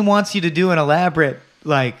know the game wants you to do an elaborate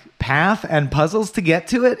like path and puzzles to get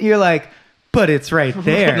to it. You're like, but it's right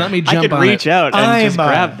there. Let me jump I could on reach it. out and just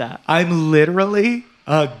grab that. I'm literally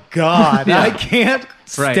a god. I can't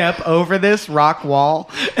step over this rock wall.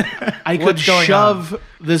 I could What's going shove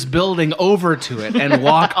this building over to it and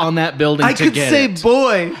walk on that building I to could get say, it.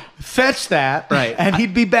 boy, fetch that. Right. And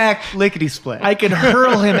he'd be back lickety split. I could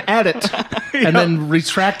hurl him at it and then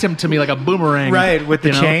retract him to me like a boomerang. Right, with the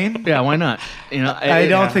you know? chain? Yeah, why not? I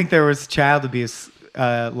don't think there was child abuse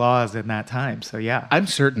laws in that time. So, yeah. I'm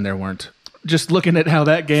certain there weren't. Just looking at how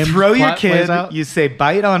that game Throw your plot plays kid, out. you say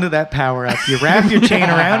bite onto that power up, you wrap your chain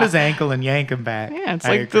around his ankle and yank him back. Yeah, it's I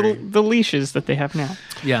like agree. the leashes that they have now.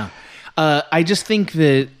 Yeah. I just think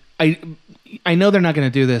that I know they're not going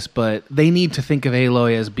to do this, but they need to think of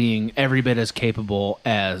Aloy as being every bit as capable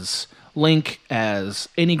as Link, as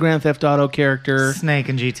any Grand Theft Auto character. Snake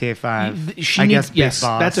in GTA 5. She I needs- guess Big yes,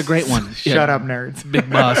 Boss. that's a great one. Shut Yeah. up, nerds. Big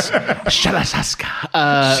Boss. Shalashaska.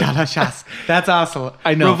 Shalashaska. That's awesome.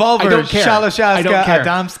 I know. Revolver, I don't care. Shalashaska, I don't care.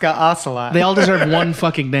 Adamska, Ocelot. They all deserve one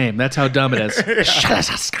fucking name. That's how dumb it is.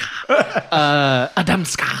 Shalashaska.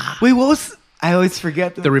 Adamska. Wait, what was... I always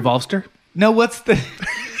forget. The Revolvster? No, what's the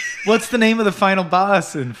name of the final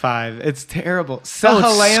boss in 5? It's terrible. Oh, it's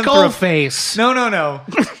Skullface. No.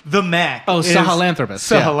 The mech. Oh, is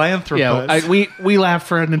Sahelanthropus. Yeah. Sahelanthropus. Yeah, we laughed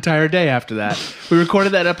for an entire day after that. We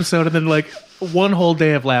recorded that episode and then like one whole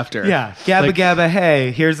day of laughter. Yeah. Gabba Like- Gabba,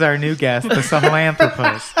 hey, here's our new guest, the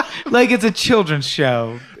Sahelanthropus. Like, it's a children's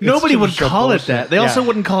show. It's Nobody would children's show call it bullshit. that. They also Yeah.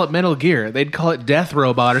 wouldn't call it Metal Gear. They'd call it Death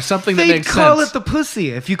Robot or something that They'd makes call sense. it the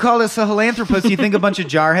pussy. If you call it Sahelanthropus, you think a bunch of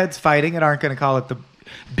jarheads fighting it aren't going to call it the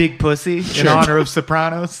big pussy in Sure. honor of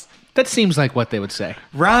Sopranos. That seems like what they would say.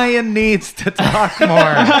 Ryan needs to talk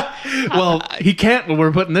more. Well, he can't when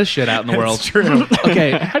we're putting this shit out in the world. It's true.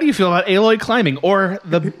 Okay, how do you feel about Aloy climbing or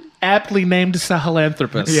the aptly named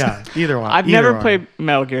Sahelanthropus? Yeah, either one. I've Either never one. played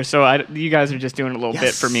Metal Gear, so you guys are just doing a little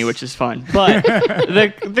bit for me, which is fun. But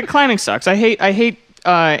the climbing sucks. I hate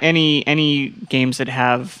any games that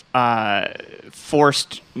have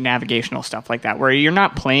forced navigational stuff like that, where you're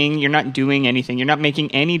not playing, you're not doing anything, you're not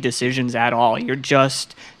making any decisions at all. You're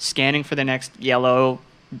just scanning for the next yellow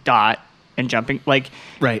dot and jumping. Like,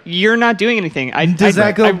 Right. you're not doing anything. Does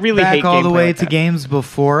that go I really back hate all the gameplay way like to that. games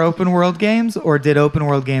before open world games, or did open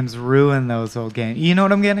world games ruin those old games? You know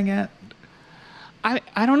what I'm getting at?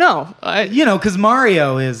 I don't know. Because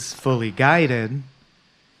Mario is fully guided,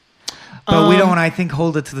 but we don't, I think,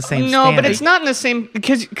 hold it to the same No, standard. but it's not in the same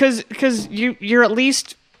because you're at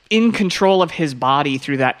least in control of his body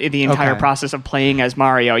through the entire Okay. process of playing as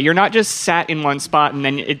Mario. You're not just sat in one spot and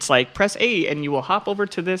then it's like press A and you will hop over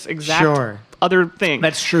to this exact Sure. other thing.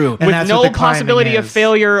 That's true. And With that's no what the climbing possibility of is.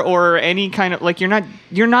 failure or any kind of like you're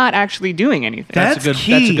not actually doing anything. That's That's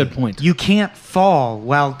a good point. You can't fall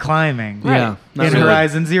while climbing. Yeah. In Not really.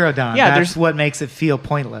 Horizon Zero Dawn. Yeah, That's there's- what makes it feel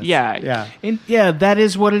pointless. Yeah. Yeah. And yeah, that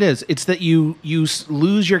is what it is. It's that you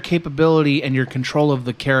lose your capability and your control of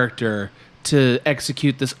the character to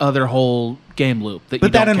execute this other whole game loop that you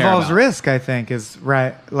But that don't care involves about. risk, I think, is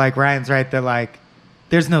right. Like Ryan's right that like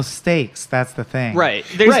there's no stakes. That's the thing. Right.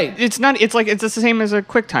 Right. It's not. It's like it's the same as a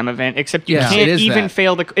QuickTime event, except you Yeah, can't it is even that.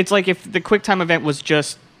 fail the. It's like if the QuickTime event was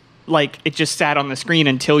just like it just sat on the screen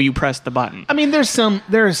until you pressed the button. I mean, there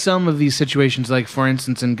are some of these situations, like for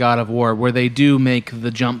instance in God of War, where they do make the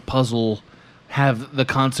jump puzzle have the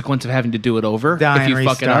consequence of having to do it over Die if you and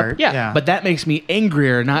fuck it up. restart. Yeah. But that makes me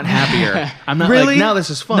angrier, not happier. I'm not Really? like, now this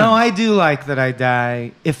is fun. No, I do like that I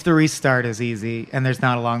die if the restart is easy and there's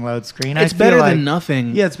not a long load screen. It's I feel better like- than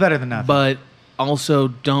nothing. Yeah, it's better than nothing. But also,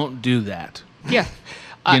 don't do that. Yeah.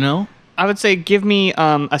 You know? I would say give me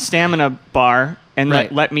a stamina bar and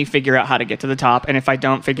Right. let me figure out how to get to the top. And if I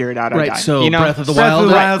don't figure it out, I Right, die. so you know? Breath of the Breath of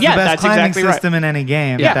the Wild- Wild's Yeah, the best that's climbing exactly right. system in any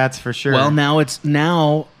game. Yeah. That's for sure. Well,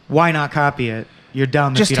 now why not copy it? You're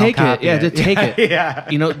dumb just if you take don't it. copy Yeah, it. just take it. Yeah.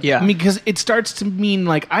 You know, Yeah. I mean, because it starts to mean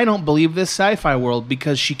like I don't believe this sci-fi world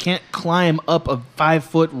because she can't climb up a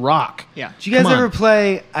 5-foot rock. Yeah. Did you guys Come on. ever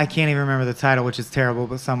play? I can't even remember the title, which is terrible,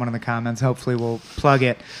 but someone in the comments hopefully will plug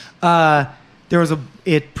it.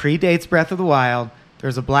 It predates Breath of the Wild. There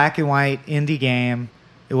was a black and white indie game.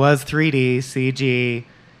 It was 3D, CG.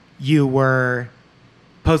 You were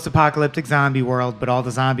post-apocalyptic zombie world, but all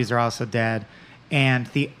the zombies are also dead. And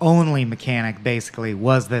the only mechanic, basically,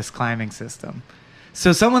 was this climbing system.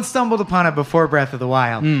 So someone stumbled upon it before Breath of the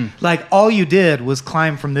Wild. Like, all you did was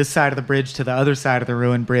climb from this side of the bridge to the other side of the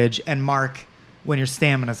ruined bridge and mark when your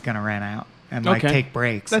stamina's going to run out. And, take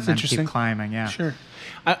breaks. That's and then interesting. keep climbing, yeah. Sure.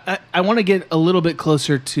 I want to get a little bit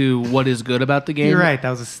closer to what is good about the game. You're right. That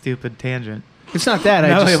was a stupid tangent. It's not that.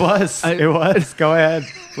 No, it was. It was. Go ahead,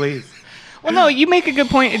 please. Well, no, you make a good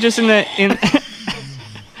point. Just in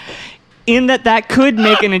that could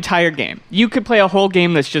make an entire game. You could play a whole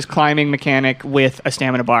game that's just climbing mechanic with a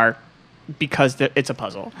stamina bar because it's a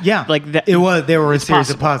puzzle. Yeah, like that. It was. There were a series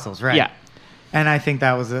possible. of puzzles, right? Yeah. And I think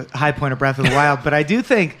that was a high point of Breath of the Wild. But I do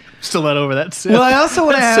think. Still not over that sip. Well, I also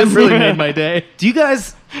want to That ask. sip really made my day. Do you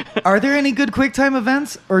guys? Are there any good QuickTime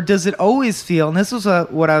events, or does it always feel? And this was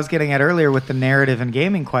what I was getting at earlier with the narrative and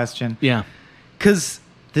gaming question. Yeah. Because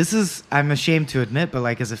this is, I'm ashamed to admit, but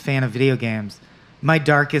like as a fan of video games, my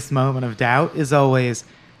darkest moment of doubt is always,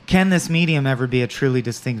 can this medium ever be a truly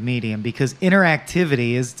distinct medium? Because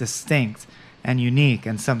interactivity is distinct and unique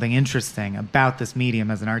and something interesting about this medium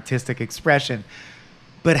as an artistic expression.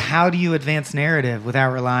 But how do you advance narrative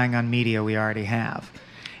without relying on media we already have?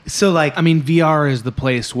 So, like, I mean, VR is the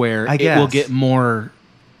place where I it guess. will get more.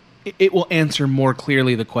 It will answer more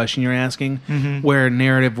clearly the question you're asking, where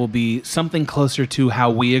narrative will be something closer to how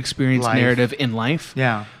we experience Life. narrative in life.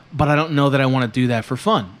 Yeah. But I don't know that I want to do that for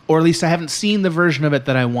fun. Or at least I haven't seen the version of it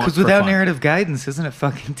that I want because for without fun. narrative guidance, isn't it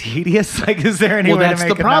fucking tedious? Like, is there any Well, way that's to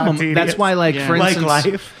the make it problem. non-tedious? That's why, like, for Like instance,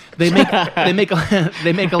 life. they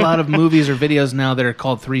make a lot of movies or videos now that are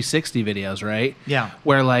called 360 videos, right? Yeah.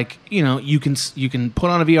 Where, like, you know, you can put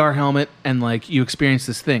on a VR helmet and, like, you experience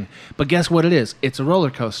this thing. But guess what it is? It's a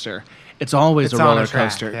roller coaster. It's always It's a on a roller track,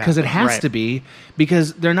 coaster yeah. because it has Right. to be,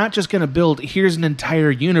 because they're not just going to build, here's an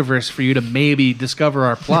entire universe for you to maybe discover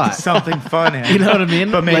our plot. Something fun in. You know what I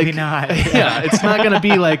mean? But maybe Like, not. Yeah, it's not going to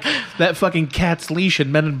be like that fucking cat's leash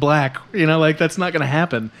in Men in Black. You know, like, that's not going to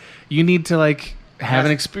happen. You need to, like, have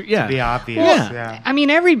an experience. Yeah. To be obvious. Yeah. Yeah. I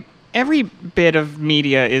mean, every bit of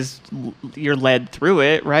media is you're led through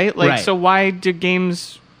it, right? Like, Right. so why would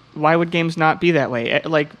games not be that way?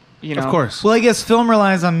 Like, you know, Of course. Well, I guess film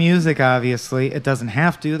relies on music, obviously. It doesn't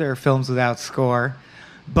have to. There are films without score.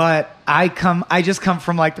 But I just come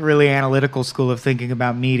from, like, the really analytical school of thinking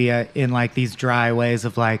about media in, like, these dry ways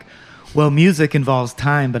of, like, well, music involves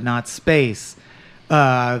time but not space.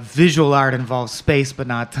 Visual art involves space but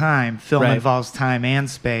not time. Film Right. involves time and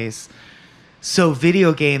space. So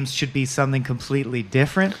video games should be something completely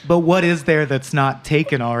different. But what is there that's not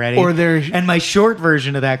taken already? And my short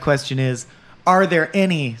version of that question is, are there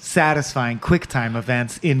any satisfying QuickTime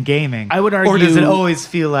events in gaming? I would Or does it argue- always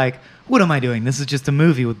feel like, what am I doing? This is just a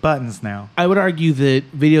movie with buttons now. I would argue that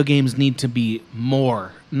video games need to be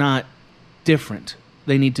more, not different.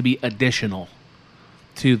 They need to be additional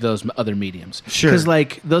to those other mediums. Sure. Because,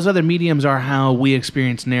 like, those other mediums are how we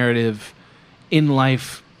experience narrative in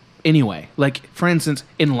life anyway. Like, for instance,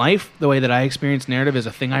 in life, the way that I experience narrative is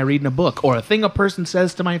a thing I read in a book, or a thing a person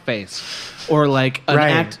says to my face, or, like, an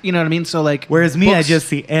Right. act, you know what I mean? So, like, Whereas me, I books- just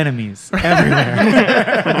see enemies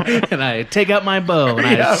everywhere. and I take out my bow and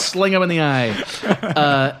I sling them in the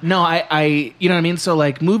eye. No, I, you know what I mean? So,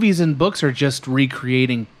 like, movies and books are just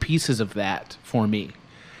recreating pieces of that for me.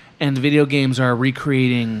 And video games are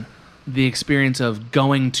recreating the experience of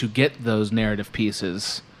going to get those narrative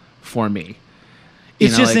pieces for me. You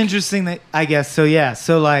It's know, just like- interesting that, I guess,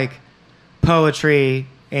 so like poetry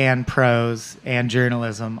and prose and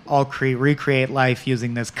journalism all recreate life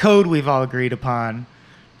using this code we've all agreed upon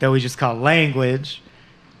that we just call language.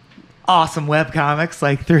 Awesome webcomics,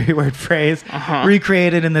 like 3-word phrase,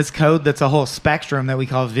 recreated in this code that's a whole spectrum that we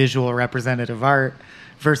call visual representative art,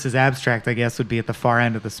 versus abstract, I guess, would be at the far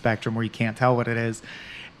end of the spectrum where you can't tell what it is.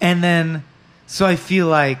 And then, so I feel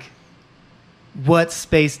like, what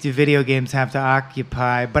space do video games have to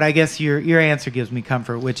occupy? But I guess your answer gives me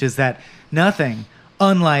comfort, which is that nothing,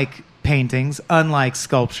 unlike paintings, unlike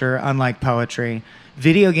sculpture, unlike poetry,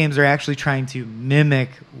 video games are actually trying to mimic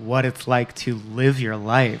what it's like to live your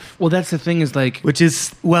life. Well, that's the thing is, like... Which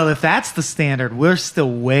is, well, if that's the standard, we're still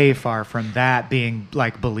way far from that being,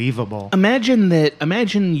 like, believable.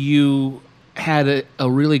 Imagine you had a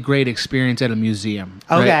really great experience at a museum.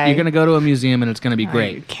 Right? Okay. You're going to go to a museum and it's going to be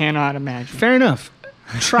great. I cannot imagine. Fair enough.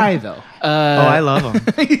 Try, though. Oh, I love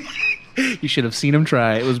them. You should have seen him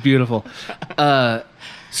try. It was beautiful.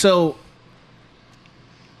 So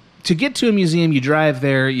to get to a museum, you drive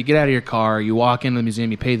there, you get out of your car, you walk into the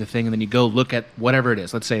museum, you pay the thing, and then you go look at whatever it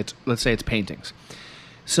is. Let's say it's paintings.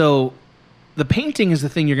 So the painting is the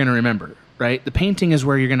thing you're going to remember, right? The painting is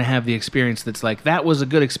where you're going to have the experience that's like, that was a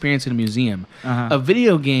good experience in a museum. A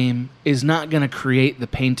video game is not going to create the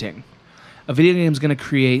painting. A video game is going to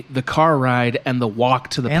create the car ride and the walk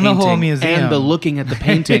to the and painting the whole museum. and the looking at the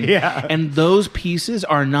painting. Yeah. And those pieces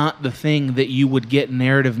are not the thing that you would get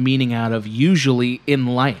narrative meaning out of usually in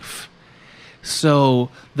life. So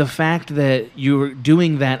the fact that you're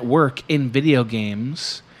doing that work in video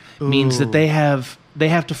games means that they have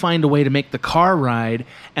to find a way to make the car ride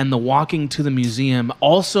and the walking to the museum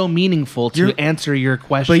also meaningful to answer your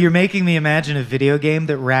question. But you're making me imagine a video game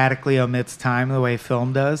that radically omits time the way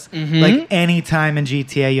film does. Like any time in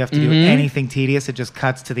GTA you have to do anything tedious, it just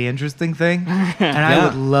cuts to the interesting thing. And I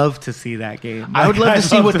would love to see that game. I would love to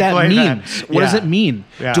see what that means. What does it mean?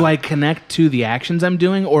 Yeah. Do I connect to the actions I'm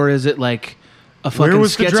doing, or is it like a Where fucking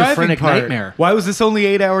was the driving schizophrenic part? nightmare? Why was this only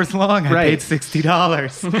 8 hours long? I Right. paid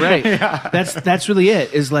 $60. Right. That's really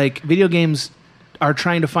it. Is like video games are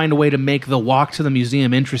trying to find a way to make the walk to the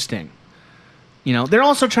museum interesting. You know, they're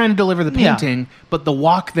also trying to deliver the painting, but the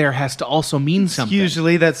walk there has to also mean something.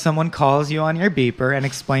 Usually that someone calls you on your beeper and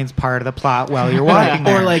explains part of the plot while you're walking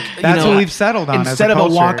there. Or like, that's what we've settled on. Instead as of a a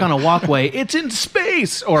walk culture. on a walkway, it's in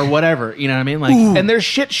space or whatever. You know what I mean? Like, and there's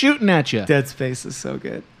shit shooting at you. Dead Space is so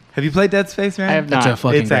good. Have you played Dead Space, Ryan? I have That's not. a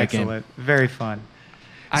fucking It's great excellent. game. Very fun.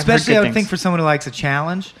 I've heard Especially, good I would things. think, for someone who likes a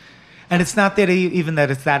challenge. And it's not that even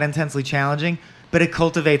that it's that intensely challenging, but it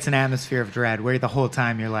cultivates an atmosphere of dread where the whole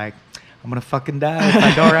time you're like, I'm going to fucking die. If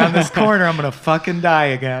I go around this corner, I'm going to fucking die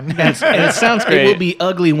again. And it sounds great. It will be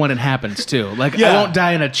ugly when it happens too. Like Yeah. I won't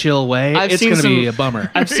die in a chill way. I've It's seen going to some- be a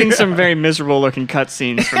bummer. I've seen some very miserable looking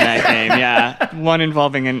cutscenes from that game. Yeah, one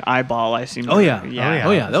involving an eyeball. I seem. Oh yeah. yeah.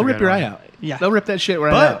 Oh yeah. That's They'll a rip good your one. eye out. Yeah. They'll rip that shit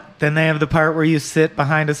right But out. then they have the part where you sit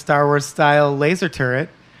behind a Star Wars style laser turret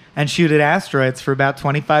and shoot at asteroids for about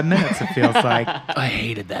 25 minutes, it feels like. I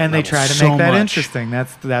hated that. And they level try to so make that much. interesting.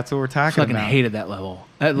 That's what we're talking Fucking about. hated that level.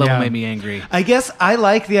 That level Yeah. made me angry. I guess I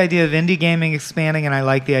like the idea of indie gaming expanding, and I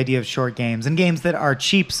like the idea of short games and games that are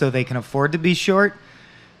cheap so they can afford to be short,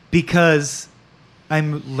 because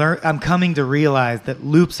I'm coming to realize that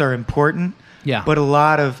loops are important. Yeah. But a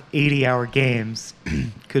lot of 80-hour games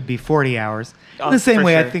could be 40 hours. Oh, In the same for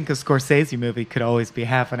way, I sure. think a Scorsese movie could always be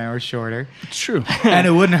half an hour shorter. It's true. And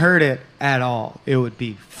it wouldn't hurt it at all. It would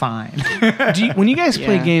be fine. When you guys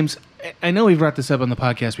play Yeah. games, I know we've brought this up on the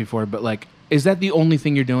podcast before, but like, is that the only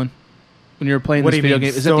thing you're doing when you're playing What this do you video mean,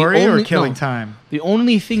 game? Is story that the only or killing no. time? The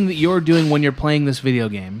only thing that you're doing when you're playing this video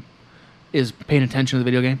game is paying attention to the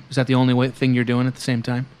video game? Is that the only thing you're doing at the same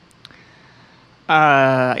time?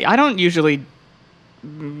 I don't usually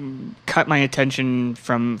cut my attention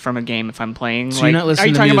from a game if I'm playing. So you're not listening Are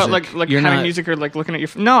you to talking music? about like You're kind of not- music or like looking at your?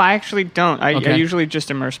 No, I actually don't. I Okay. usually just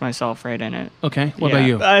immerse myself right in it. Okay. What Yeah. about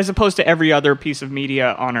you? As opposed to every other piece of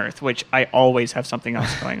media on Earth, which I always have something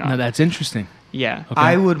else going on. No, that's interesting. Yeah. Okay.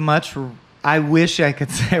 I wish I could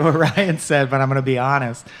say what Ryan said, but I'm going to be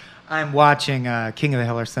honest. I'm watching King of the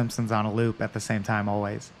Hill or Simpsons on a loop at the same time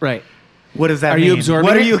always. Right. What does that Are mean? you absorbing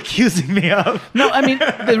What are it? you accusing me of? No, I mean,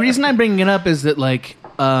 the reason I'm bringing it up is that, like,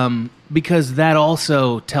 because that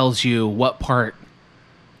also tells you what part,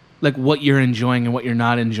 like, what you're enjoying and what you're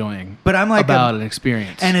not enjoying. But I'm like about an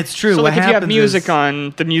experience. And it's true. So what like if you have happens music is,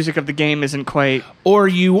 on, the music of the game isn't quite. Or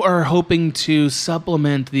you are hoping to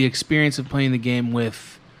supplement the experience of playing the game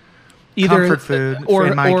with either Comfort food, or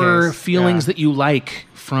in my case, feelings yeah. that you like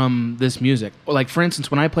from this music. Or like, for instance,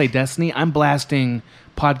 when I play Destiny, I'm blasting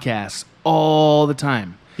podcasts all the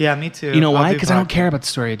time. Yeah, me too. You know I'll why? do Because I don't podcasts. care about the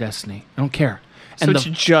story of Destiny. I don't care. So it's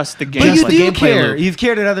just the game. But you the do gameplay care. loop. You've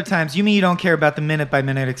cared at other times. You mean you don't care about the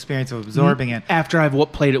minute-by-minute experience of absorbing it? After I've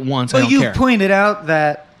played it once, I Well, don't you've care. pointed out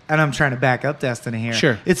that, and I'm trying to back up Destiny here.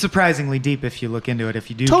 Sure. It's surprisingly deep if you look into it,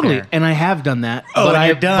 if you do Totally, care. and I have done that. Oh, but and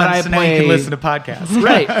you're done, but I so now you can play- listen to podcasts.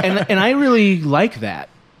 right, and I really like that,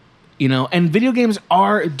 you know. And video games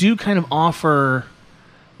do kind of offer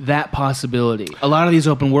that possibility. A lot of these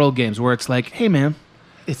open world games where it's like, hey man,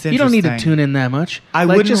 It's you don't need to interesting. tune in that much. I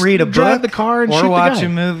Like, wouldn't just read a book drive the car and or shoot watch the guy. a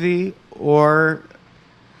movie or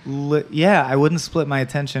I wouldn't split my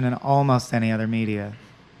attention in almost any other media.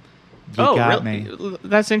 You got me.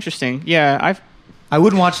 That's interesting. Yeah, I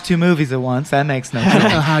wouldn't watch two movies at once. That makes no I don't know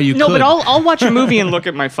sense. how you no, could. but I'll watch a movie and look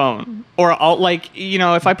at my phone. Or I'll like,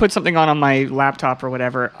 if I put something on my laptop or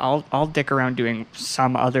whatever, I'll dick around doing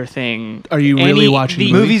some other thing. Are you really watching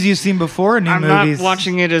the movies you've seen before? Or new I'm movies? not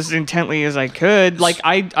watching it as intently as I could. Like but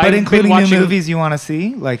I've including been watching new movies you want to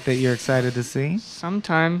see, like that you're excited to see.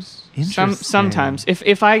 Sometimes. Interesting. Sometimes.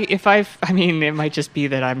 If I mean, it might just be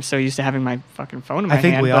that I'm so used to having my fucking phone in my hand. I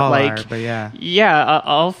think we but all like, are, but yeah. Yeah,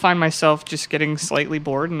 I'll find myself just getting slightly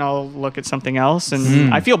bored, and I'll look at something else,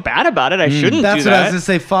 and I feel bad about it. I shouldn't That's do what that. I was going to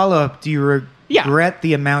say. Follow up. Do you regret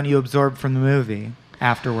the amount you absorbed from the movie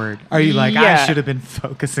afterward? Are you like, I Yeah. should have been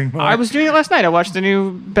focusing more? I was doing it last night. I watched the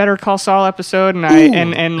new Better Call Saul episode, and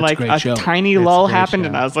and That's like a great a show. tiny It's a lull great happened, show.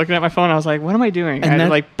 and I was looking at my phone. I was like, "What am I doing?" And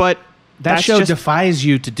that- but That that's show just, defies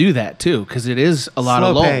you to do that too, because it is a lot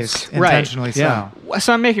of slow lulls. paced, Right. intentionally Yeah. so.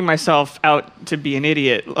 So I'm making myself out to be an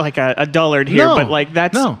idiot, like a dullard here. No. But like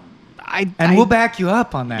that's No. And we'll back you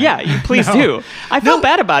up on that. Yeah, you please No. do. I feel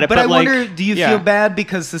bad about it, But I like, wonder, do you yeah. feel bad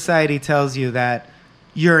because society tells you that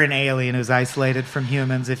you're an alien who's isolated from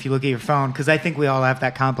humans if you look at your phone? Because I think we all have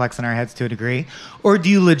that complex in our heads to a degree. Or do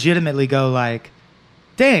you legitimately go like,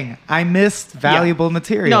 dang, I missed valuable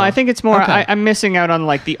material? No, I think it's more. Okay. I'm missing out on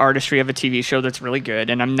like the artistry of a TV show that's really good,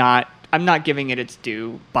 and I'm not giving it its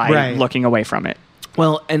due by Right. looking away from it.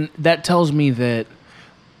 Well, and that tells me that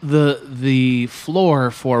the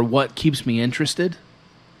floor for what keeps me interested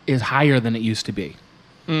is higher than it used to be.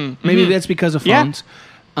 Maybe that's because of Yeah. phones.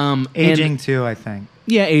 Aging and- too, I think.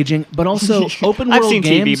 yeah, aging, but also open world I've seen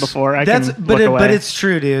games. TV before. I That's can but look away. but it's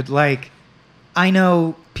true, dude. Like, I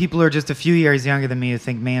know people who are just a few years younger than me who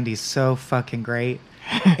think Mandy's so fucking great,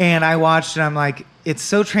 and I watched it. I'm like, it's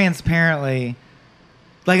so transparently.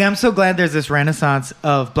 Like, I'm so glad there's this renaissance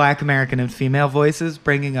of Black American and female voices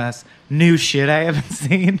bringing us new shit I haven't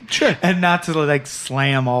seen. Sure. And not to like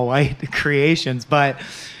slam all white creations, but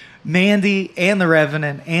Mandy and The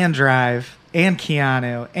Revenant and Drive and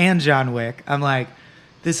Keanu and John Wick. I'm like,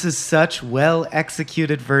 this is such well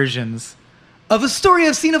executed versions of a story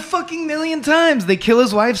I've seen a fucking million times. They kill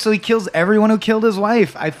his wife, so he kills everyone who killed his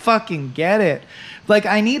wife. I fucking get it. Like,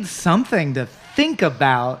 I need something to think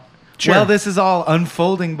about. Sure. Well, this is all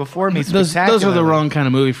unfolding before me. Those are the wrong kind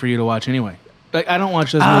of movie for you to watch anyway. Like, I don't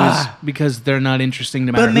watch those movies because they're not interesting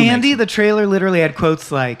no matter But who makes Mandy, them. the trailer literally had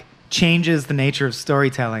quotes like, changes the nature of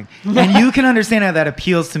storytelling. And you can understand how that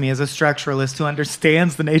appeals to me as a structuralist who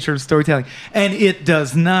understands the nature of storytelling. And it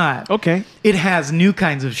does not. Okay. It has new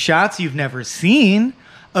kinds of shots you've never seen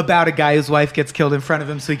about a guy whose wife gets killed in front of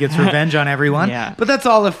him so he gets revenge on everyone. Yeah. But that's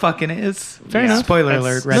all it fucking is. Fair enough. Spoiler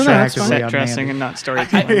That's alert, that's retroactively set on dressing Mandy. and not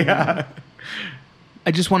storytelling.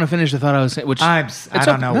 I just want to finish the thought I was saying, which I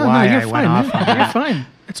don't know why you're I fine, went off man. on You're that. fine.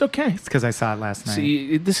 It's okay. It's because I saw it last night.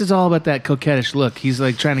 See, this is all about that coquettish look. He's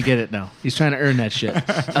like trying to get it now. He's trying to earn that shit.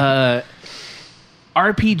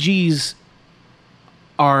 RPGs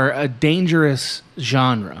are a dangerous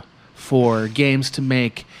genre for games to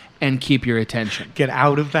make and keep your attention. Get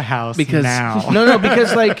out of the house Because now. no,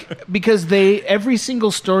 because they every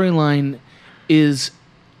single storyline is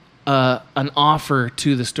an offer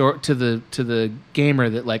to the to the gamer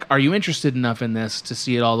that like, are you interested enough in this to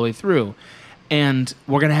see it all the way through? And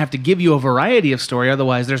we're gonna have to give you a variety of story,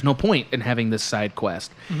 otherwise there's no point in having this side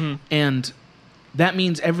quest. And that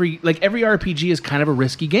means every RPG is kind of a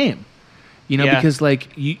risky game. You know, Yeah. because like,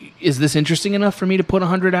 is this interesting enough for me to put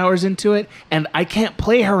 100 hours into it? And I can't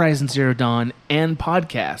play Horizon Zero Dawn and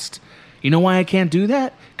podcast. You know why I can't do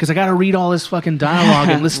that? Because I got to read all this fucking dialogue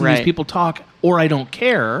and listen to Right. these people talk, or I don't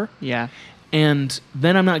care. Yeah. And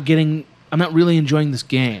then I'm not really enjoying this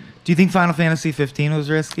game. Do you think Final Fantasy 15 was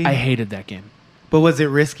risky? I hated that game. But was it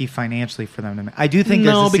risky financially for them to make? I do think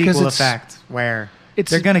No, there's a because sequel it's- effect where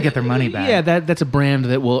they're going to get their money back. Yeah, that's a brand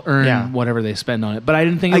that will earn Yeah. whatever they spend on it. But I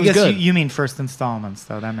didn't think it I was guess good. you mean first installments,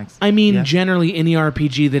 though. That makes I mean, yeah. generally any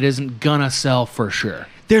RPG that isn't gonna sell for sure.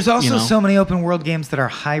 There's also you know? so many open world games that are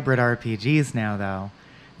hybrid RPGs now, though.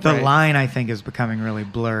 The Right. line, I think, is becoming really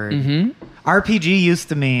blurred. Mm-hmm. RPG used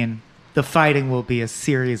to mean the fighting will be a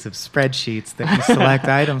series of spreadsheets that you select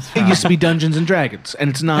items from. It used to be Dungeons and Dragons, and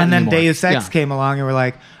it's not and then anymore. Deus Ex Yeah. came along and we're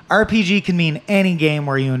like, RPG can mean any game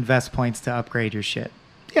where you invest points to upgrade your shit.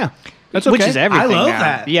 Yeah, that's okay. Which is everything. I love now.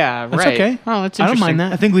 that. Yeah, That's right. okay. Oh, that's I don't interesting. mind I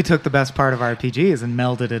that. think we took the best part of RPGs and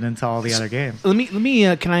melded it into all the other games. Let me.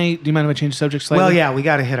 Can I? Do you mind if I change the subject slightly? Well, yeah, we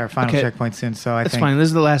got to hit our final Okay. checkpoint soon, so I That's think fine. This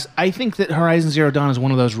is the last. I think that Horizon Zero Dawn is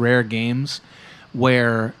one of those rare games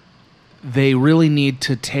where they really need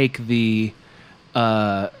to take the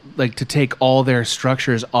to take all their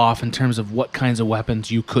structures off in terms of what kinds of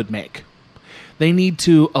weapons you could make. They need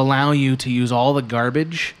to allow you to use all the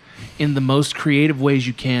garbage in the most creative ways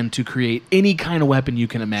you can to create any kind of weapon you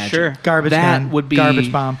can imagine. Sure. Garbage that gun, would be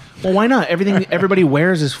garbage bomb. Well, why not? Everything everybody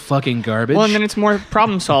wears is fucking garbage. Well, and then it's more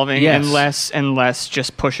problem solving Yes. and less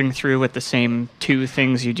just pushing through with the same two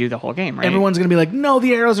things you do the whole game, right? Everyone's going to be like, no,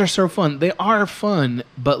 the arrows are so fun. They are fun,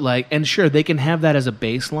 but like, and sure, they can have that as a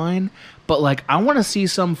baseline, but like, I want to see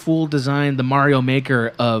some fool design the Mario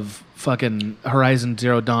Maker of fucking Horizon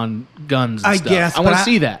Zero Dawn guns and I stuff. guess. I want but to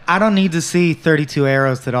see that. I don't need to see 32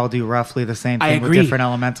 arrows that all do roughly the same I thing with agree. different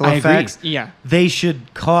elemental I agree. effects. Yeah. They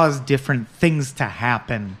should cause different things to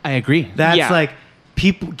happen. I agree. That's Yeah. like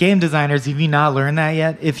game designers, have you not learned that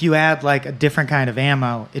yet? If you add like a different kind of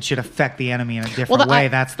ammo, it should affect the enemy in a different way.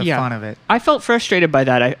 That's the fun of it. I felt frustrated by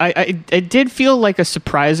that. It did feel like a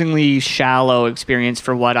surprisingly shallow experience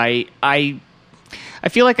for what I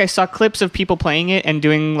feel like I saw clips of people playing it and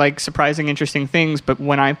doing like surprising, interesting things, but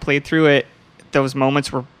when I played through it, those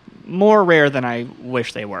moments were more rare than I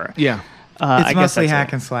wish they were. Yeah. It's I guess mostly that's hack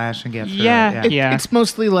it. and slash and get through Yeah, it. yeah. It's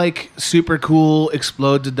mostly like super cool,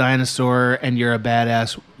 explodes a dinosaur, and you're a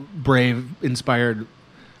badass, brave, inspired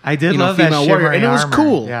I did female love that warrior, shimmering and it was armor.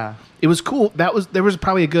 cool. Yeah. It was cool. There was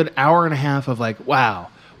probably a good hour and a half of like, wow,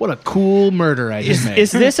 what a cool murder I just made.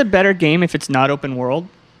 Is this a better game if it's not open world?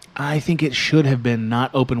 I think it should have been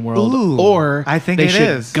not open world, Ooh, or I think they it should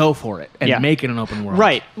is. go for it and Yeah. make it an open world.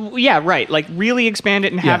 Right. Yeah, right. Like really expand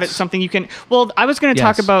it and have it Yes. something you can. Well, I was going to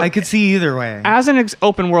talk Yes. about I could see either way. as an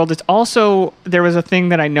open world. It's also there was a thing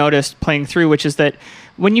that I noticed playing through, which is that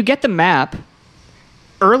when you get the map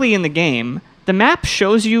early in the game, the map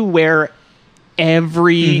shows you where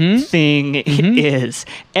everything is.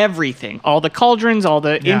 Everything. All the cauldrons, all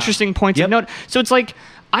the Yeah. interesting points Yep. of note. So it's like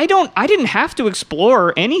I didn't have to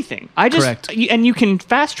explore anything. I just Correct. and you can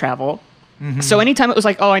fast travel. So anytime it was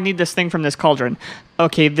like, oh, I need this thing from this cauldron.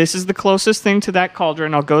 Okay, this is the closest thing to that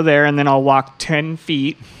cauldron. I'll go there and then I'll walk 10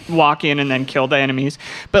 feet, walk in and then kill the enemies.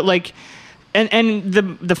 But like, and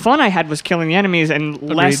the fun I had was killing the enemies and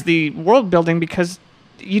less the world building because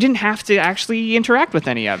you didn't have to actually interact with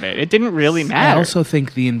any of it. It didn't really matter. I also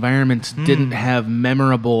think the environments didn't have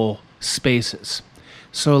memorable spaces.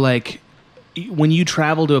 So like when you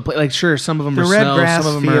travel to a place, like sure, some of them the are red snow, grass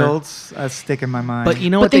some of them fields stick in my mind. But you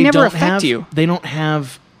know But what? they never don't affect have, you. They don't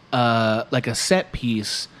have like a set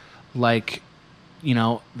piece, like the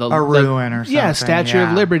ruin or yeah, something, Statue yeah.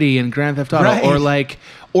 of Liberty in Grand Theft Auto, Right.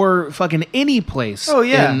 or fucking any place. Oh,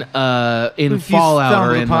 yeah. in If you Fallout or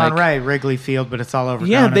stumbled in upon, like right, Wrigley Field, but it's all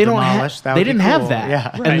overgrown yeah, and they don't demolished. have. That They would be didn't have cool. that.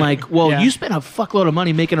 Yeah. And like, well, Yeah. you spent a fuckload of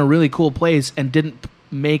money making a really cool place and didn't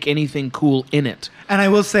make anything cool in it. And I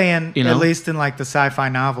will say, You know? at least in like the sci-fi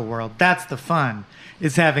novel world, that's the fun,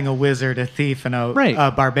 is having a wizard, a thief, and a Right.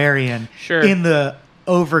 barbarian Sure. in the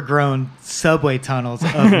overgrown subway tunnels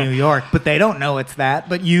of New York. But they don't know it's that,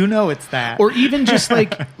 but you know it's that. Or even just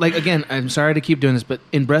like again, I'm sorry to keep doing this, but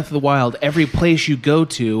in Breath of the Wild, every place you go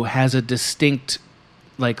to has a distinct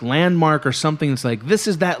like landmark or something that's like, this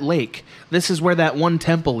is that lake. This is where that one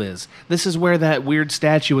temple is. This is where that weird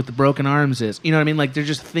statue with the broken arms is. You know what I mean? Like they're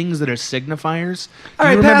just things that are signifiers. all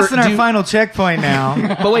Do you right, remember- passing do our you- final checkpoint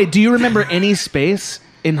now. But wait, do you remember any space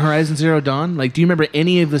in Horizon Zero Dawn? Like, do you remember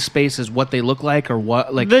any of the spaces, what they look like or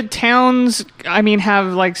what like the towns, I mean,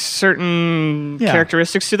 have like certain Yeah.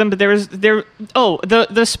 characteristics to them, but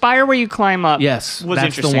the spire where you climb up Yes, was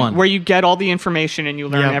that's the interesting. one. Where you get all the information and you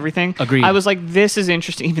learn Yep. everything. Agreed. I was like, this is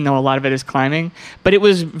interesting, even though a lot of it is climbing, but it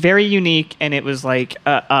was very unique and it was like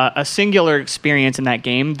a singular experience in that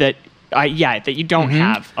game that you don't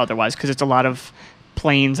have otherwise because it's a lot of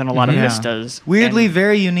plains and a lot of Yeah. vistas. Weirdly, And-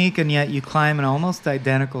 very unique, and yet you climb an almost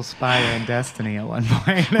identical spire in Destiny at one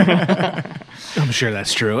point. I'm sure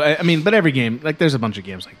that's true. I mean, but every game, like there's a bunch of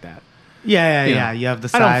games like that. Yeah. Yeah. You have the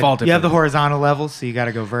I don't side. fault it You have for the that. horizontal levels, so you got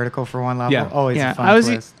to go vertical for one level. Yeah. Always yeah, a fun I was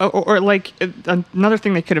twist. or like another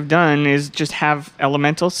thing they could have done is just have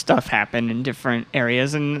elemental stuff happen in different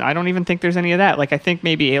areas, and I don't even think there's any of that. Like I think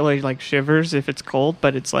maybe Aloy like shivers if it's cold,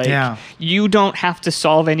 but it's like Yeah. you don't have to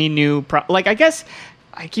solve any new like I guess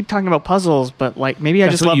I keep talking about puzzles, but like maybe I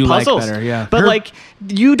That's just what love you like puzzles. better, yeah. But Her- like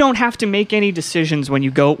you don't have to make any decisions when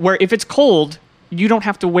you go where if it's cold. You don't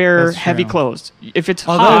have to wear That's heavy true. clothes. If it's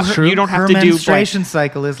Although hot, her, you don't have her to do menstruation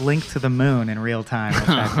cycle is linked to the moon in real time, which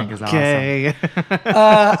I think is Okay.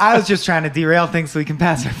 awesome. I was just trying to derail things so we can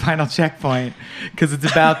pass our final checkpoint because it's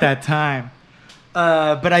about that time.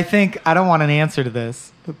 But I think I don't want an answer to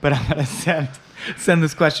this, but I'm going to send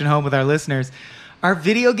this question home with our listeners. Are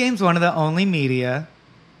video games one of the only media,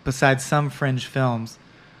 besides some fringe films,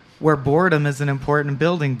 where boredom is an important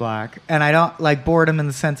building block? And I don't like boredom in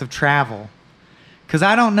the sense of travel. Because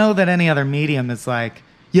I don't know that any other medium is like,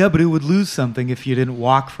 yeah, but it would lose something if you didn't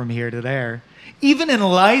walk from here to there. Even in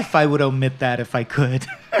life, I would omit that if I could.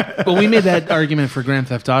 Well, we made that argument for Grand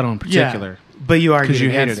Theft Auto in particular. But you argued you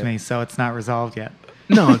hated against it. me, so it's not resolved yet.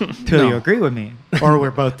 No, Till you agree with me, or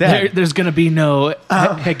we're both dead. There's going to be no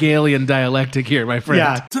Hegelian dialectic here, my friend.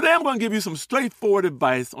 Yeah. Today I'm going to give you some straightforward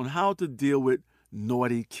advice on how to deal with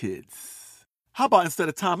naughty kids. How about instead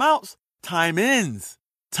of timeouts, time ins?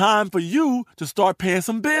 Time for you to start paying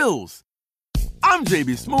some bills. I'm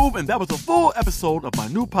JB Smooth, and that was a full episode of my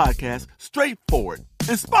new podcast, Straightforward,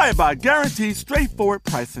 inspired by guaranteed straightforward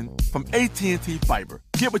pricing from AT&T Fiber.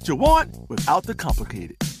 Get what you want without the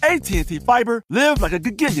complicated. AT&T Fiber, live like a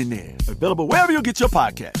gigillionaire. Available wherever you get your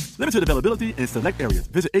podcasts. Limited availability in select areas.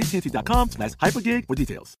 Visit AT&T.com/hypergig for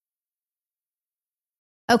details.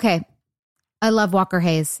 Okay. I love Walker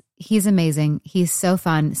Hayes. He's amazing. He's so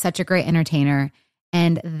fun, such a great entertainer.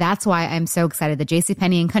 And that's why I'm so excited that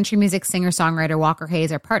JCPenney and country music singer-songwriter Walker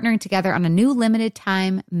Hayes are partnering together on a new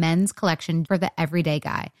limited-time men's collection for the everyday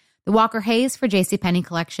guy. The Walker Hayes for JCPenney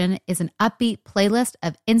collection is an upbeat playlist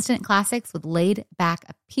of instant classics with laid-back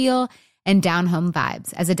appeal and down-home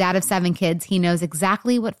vibes. As a dad of 7 kids, he knows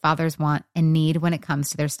exactly what fathers want and need when it comes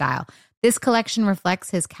to their style. This collection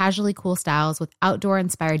reflects his casually cool styles with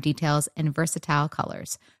outdoor-inspired details and versatile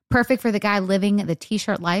colors. Perfect for the guy living the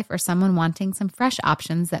t-shirt life or someone wanting some fresh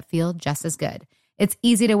options that feel just as good. It's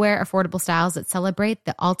easy to wear, affordable styles that celebrate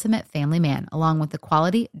the ultimate family man, along with the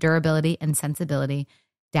quality, durability, and sensibility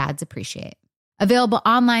dads appreciate. Available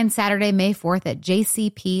online Saturday, May 4th at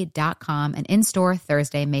jcp.com and in-store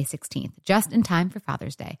Thursday, May 16th, just in time for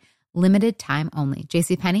Father's Day. Limited time only.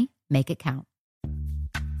 JCPenney, make it count.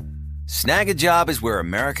 Snag a Job is where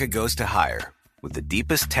America goes to hire, with the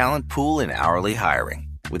deepest talent pool in hourly hiring.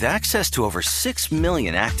 With access to over 6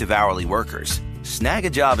 million active hourly workers, Snag a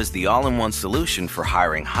Job is the all-in-one solution for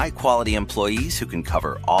hiring high-quality employees who can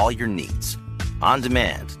cover all your needs. On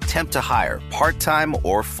demand, temp to hire, part-time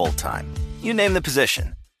or full-time. You name the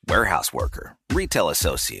position. Warehouse worker, retail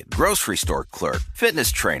associate, grocery store clerk,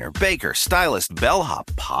 fitness trainer, baker, stylist, bellhop,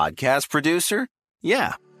 podcast producer.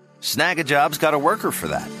 Yeah, Snag a Job's got a worker for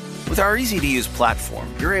that. With our easy-to-use platform,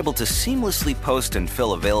 you're able to seamlessly post and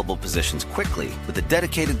fill available positions quickly with a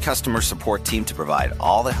dedicated customer support team to provide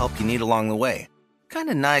all the help you need along the way. Kind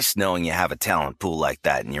of nice knowing you have a talent pool like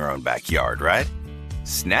that in your own backyard, right?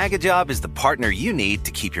 Snag a Job is the partner you need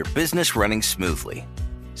to keep your business running smoothly.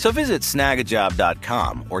 So visit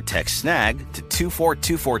snagajob.com or text snag to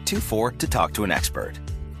 242424 to talk to an expert.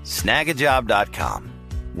 Snagajob.com,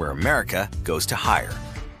 where America goes to hire.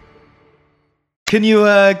 Can you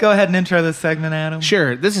go ahead and intro this segment, Adam?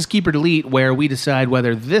 Sure. This is Keep or Delete, where we decide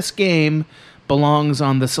whether this game belongs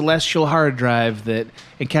on the celestial hard drive that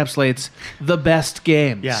encapsulates the best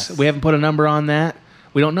games. Yes. We haven't put a number on that.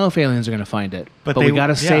 We don't know if aliens are going to find it, but we got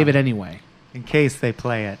to save it anyway. In case they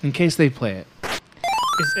play it. In case they play it.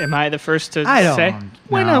 Am I the first to I don't say?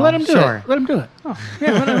 Why not? Let him do it. Let him do it. Oh,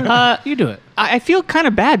 yeah, you do it. I feel kind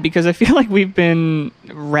of bad because I feel like we've been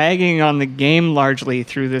ragging on the game largely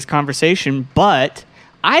through this conversation, but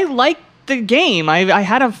I liked the game. I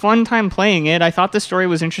had a fun time playing it. I thought the story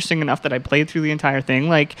was interesting enough that I played through the entire thing.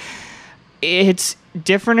 Like, it's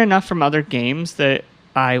different enough from other games that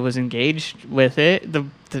I was engaged with it.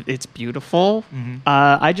 It's beautiful. Mm-hmm.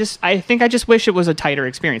 I think I just wish it was a tighter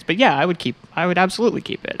experience. But yeah, I would absolutely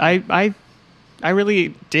keep it. I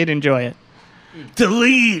really did enjoy it.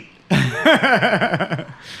 Delete.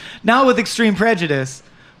 Not with extreme prejudice,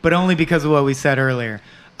 but only because of what we said earlier.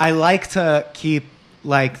 I like to keep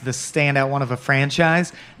like the standout one of a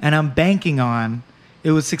franchise, and I'm banking on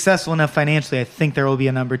it was successful enough financially. I think there will be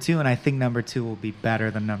a number 2, and I think number 2 will be better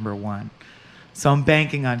than number 1. So I'm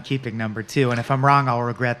banking on keeping number 2, and if I'm wrong, I'll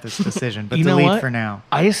regret this decision. But delete for now.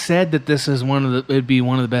 I said that this is it'd be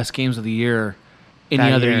one of the best games of the year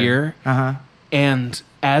any other year. Uh-huh. And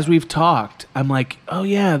as we've talked, I'm like, oh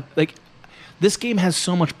yeah, like this game has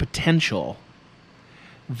so much potential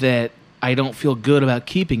that I don't feel good about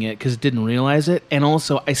keeping it because it didn't realize it. And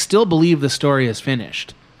also, I still believe the story is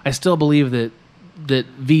finished. I still believe that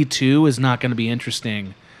V2 is not going to be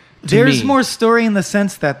interesting. There's more story in the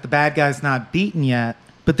sense that the bad guy's not beaten yet,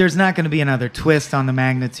 but there's not going to be another twist on the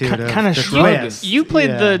magnitude of kind of the shrugged. twist. You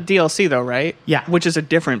played the DLC though, right? Yeah. Which is a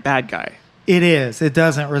different bad guy. It is. It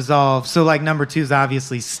doesn't resolve. So, like, number 2 is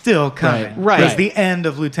obviously still coming. Right. Because the end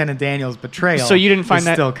of Lieutenant Daniel's betrayal so you didn't find is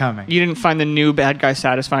that still coming. You didn't find the new bad guy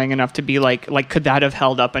satisfying enough to be like could that have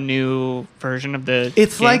held up a new version of the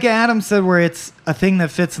It's game? like Adam said, where it's a thing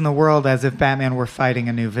that fits in the world as if Batman were fighting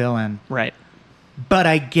a new villain. Right. But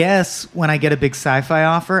I guess when I get a big sci-fi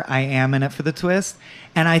offer, I am in it for the twist.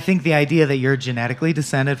 And I think the idea that you're genetically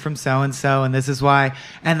descended from so-and-so, and this is why,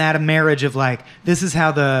 and that a marriage of like, this is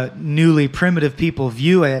how the newly primitive people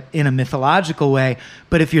view it in a mythological way.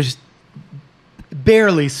 But if you're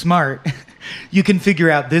barely smart, you can figure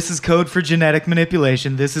out this is code for genetic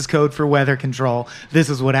manipulation. This is code for weather control. This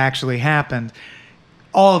is what actually happened.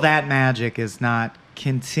 All that magic is not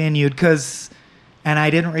continued because, and I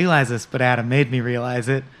didn't realize this, but Adam made me realize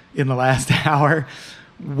it in the last hour.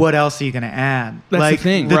 What else are you going to add? That's like, the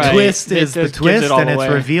thing. The Right. twist It is the just gives twist, it all and it's away.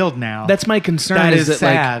 revealed now. That's my concern. That is that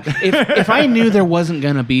sad. Like, if I knew there wasn't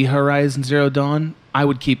going to be Horizon Zero Dawn, I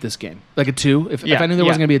would keep this game. Like a 2. If I knew there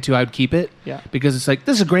wasn't going to be a 2, I would keep it. Yeah. Because it's like,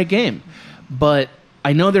 this is a great game. But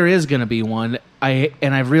I know there is going to be one.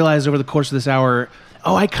 I've realized over the course of this hour,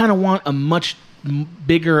 I kind of want a much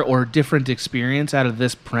bigger or different experience out of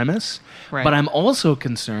this premise. Right. But I'm also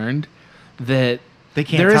concerned that They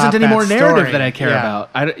can't there isn't top any that more narrative story. that I care Yeah. about.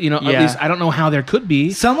 At Yeah. least I don't know how there could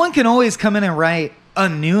be. Someone can always come in and write a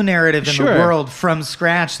new narrative in Sure. the world from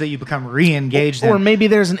scratch that you become re-engaged Or in. maybe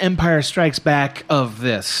there's an Empire Strikes Back of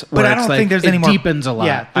this. But where I it's don't like, think there's it any more. deepens a lot.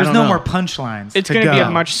 Yeah, I there's don't no know. more punchlines. It's going to be go. a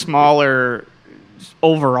much smaller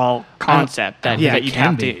overall concept that Yeah, that you it can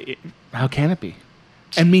have be. to. How can it be?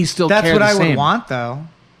 And me still That's care what the I same. would want, though.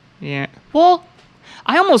 Yeah. Well,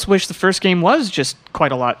 I almost wish the first game was just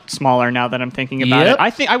quite a lot smaller. Now that I'm thinking about Yep.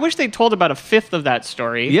 it, I wish they told about a fifth of that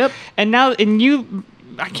story. Yep. And now, I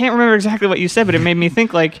can't remember exactly what you said, but it made me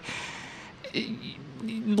think like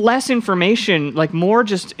less information, like more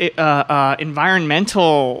just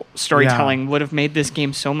environmental storytelling would have made this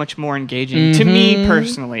game so much more engaging to me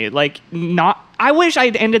personally. Like, I wish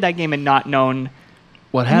I'd ended that game and not known.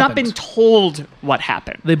 What Not happened? been told what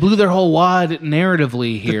happened. They blew their whole wad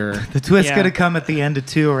narratively here. The twist Yeah. could have come at the end of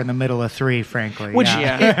 2 or in the middle of 3, frankly. Which,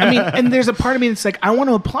 Yeah. I mean, and there's a part of me that's like, I want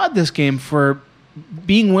to applaud this game for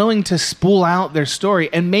being willing to spool out their story.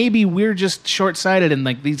 And maybe we're just short-sighted and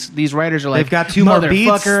like these writers are like, They've got 2 more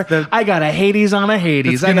beats. Motherfucker, I got a Hades on a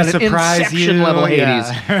Hades. It's I got gonna an surprise Inception you. level Yeah.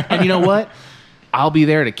 Hades. And you know what? I'll be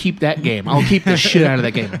there to keep that game. I'll keep the shit out of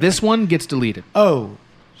that game. This one gets deleted. Oh,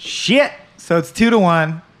 shit. So it's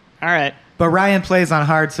 2-1. All right. But Ryan plays on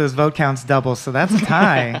hard, so his vote counts double. So that's a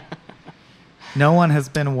tie. No one has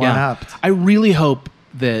been one-upped. I really hope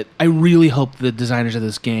the designers of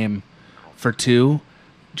this game for 2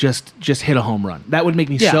 just hit a home run. That would make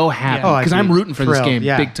me Yeah. so happy Yeah. Oh, I'd because be I'm rooting for this thrilled, game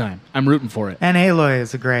yeah. big time. I'm rooting for it. And Aloy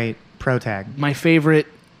is a great pro tag. My favorite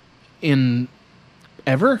in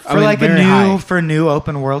ever For like very high. for a new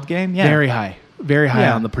open world game, yeah. Very high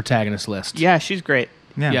Yeah. on the protagonist list. Yeah, she's great.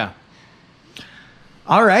 Yeah.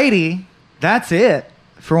 Alrighty. That's it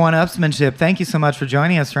for 1Upsmanship. Thank you so much for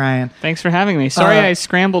joining us, Ryan. Thanks for having me. Sorry I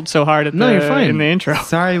scrambled so hard at no, you're fine. in the intro.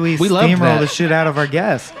 Sorry we We loved steamrolled that. the shit out of our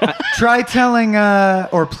guests. Try telling,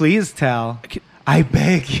 or please tell, I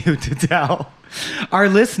beg you to tell our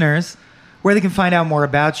listeners where they can find out more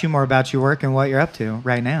about your work, and what you're up to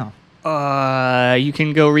right now. You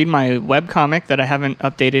can go read my webcomic that I haven't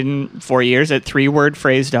updated in 4 years at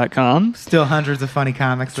 3wordphrase.com. Still hundreds of funny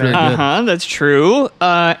comics there. That's true.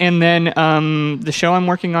 And then the show I'm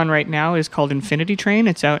working on right now is called Infinity Train.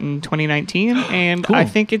 It's out in 2019, and Cool. I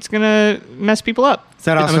think it's going to mess people up. Is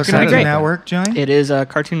that also It's gonna be Cartoon great. Network, joint? It is a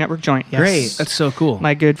Cartoon Network joint. Yes. Great. That's so cool.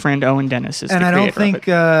 My good friend Owen Dennis is And the I don't creator of think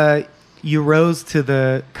it. you rose to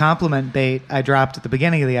the compliment bait I dropped at the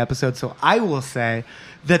beginning of the episode, so I will say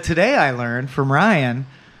that today I learned from Ryan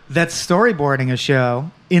that storyboarding a show,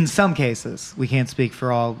 in some cases, we can't speak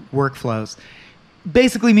for all workflows,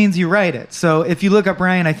 basically means you write it. So if you look up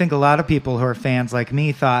Ryan, I think a lot of people who are fans like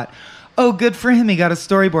me thought, oh, good for him, he got a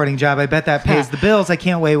storyboarding job. I bet that pays the bills. I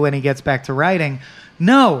can't wait when he gets back to writing.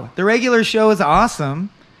 No, the regular show is awesome.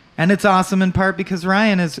 And it's awesome in part because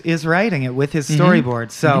Ryan is writing it with his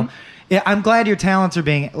storyboard. So yeah, I'm glad your talents are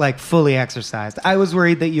being like fully exercised. I was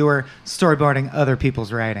worried that you were storyboarding other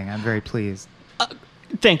people's writing. I'm very pleased.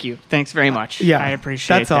 Thank you. Thanks very much. Yeah, I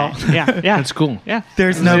appreciate that's all. that. Yeah. That's cool. Yeah.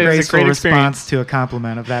 There's no It was a graceful great response to a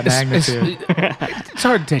compliment of that magnitude. It's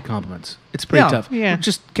hard to take compliments. It's pretty Yeah. tough.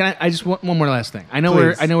 Yeah. I just want one more last thing. I know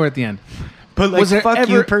Please. we're at the end. But like, fuck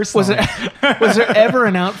you personally. Was there ever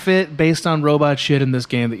an outfit based on robot shit in this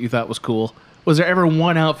game that you thought was cool? Was there ever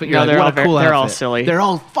one outfit you're No, like, they're what all a cool they're all outfit? silly. They're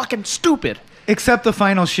all fucking stupid. Except the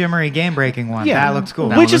final shimmery game-breaking one. Yeah. That looks cool.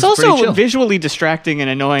 That Which one is was pretty also chill. visually distracting and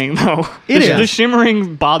annoying, though. It the, is. The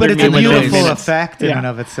shimmering bothered But it's me a like beautiful 10 minutes. effect in Yeah. and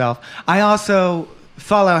of itself.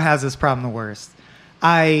 Fallout has this problem the worst.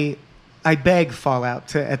 I beg Fallout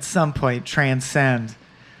to at some point transcend.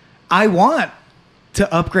 I want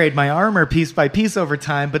to upgrade my armor piece by piece over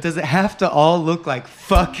time, but does it have to all look like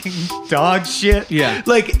fucking dog shit? Yeah.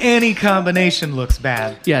 Like any combination looks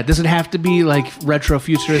bad. Yeah, does it have to be like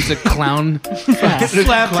retro-futuristic clown? Slapped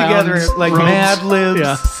together like robes? Mad Libs,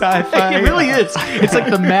 Yeah. sci-fi. It really is. It's like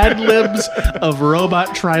the Mad Libs of robot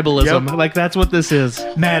tribalism. Yep. Like that's what this is.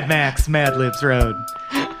 Mad Max, Mad Libs Road.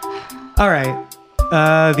 All right.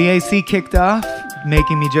 The AC kicked off,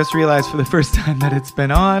 making me just realize for the first time that it's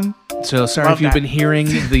been on. So sorry Love if you've that. been hearing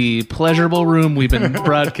the pleasurable room we've been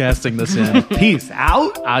broadcasting this in. Peace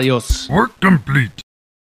out. Adios. Work complete.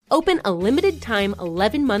 Open a limited-time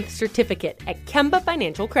 11-month certificate at Kemba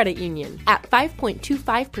Financial Credit Union. At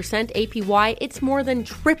 5.25% APY, it's more than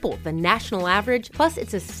triple the national average, plus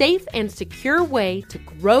it's a safe and secure way to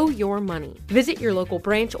grow your money. Visit your local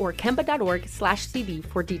branch or kemba.org/cd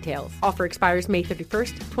for details. Offer expires May 31st,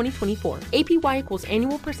 2024. APY equals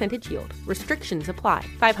annual percentage yield. Restrictions apply.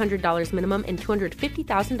 $500 minimum and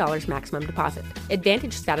 $250,000 maximum deposit.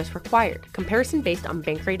 Advantage status required. Comparison based on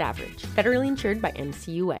bank rate average. Federally insured by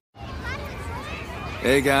NCUA.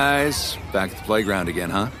 Hey guys, back at the playground again,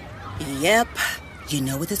 huh? Yep. You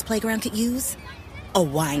know what this playground could use? A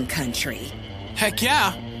wine country. Heck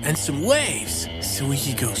yeah, and some waves, so we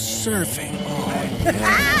could go surfing. Oh,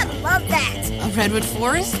 Ah, love that. A redwood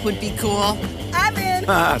forest would be cool. I'm in.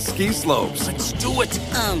 Ah, ski slopes. let's do it.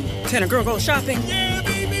 Can a girl go shopping? Yeah,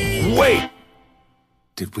 baby. Wait!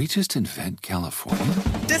 Did we just invent California?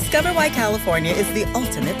 Discover why California is the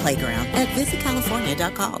ultimate playground at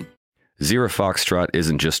visitcalifornia.com. Zero Foxtrot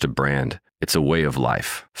isn't just a brand, it's a way of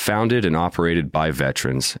life. Founded and operated by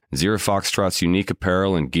veterans, Zero Foxtrot's unique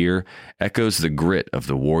apparel and gear echoes the grit of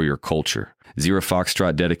the warrior culture. Zero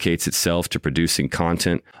Foxtrot dedicates itself to producing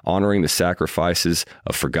content, honoring the sacrifices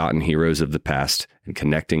of forgotten heroes of the past, and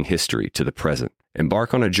connecting history to the present.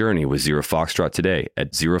 Embark on a journey with Zero Foxtrot today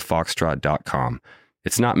at zerofoxtrot.com.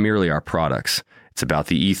 It's not merely our products, it's about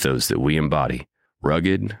the ethos that we embody,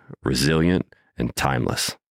 rugged, resilient, and timeless.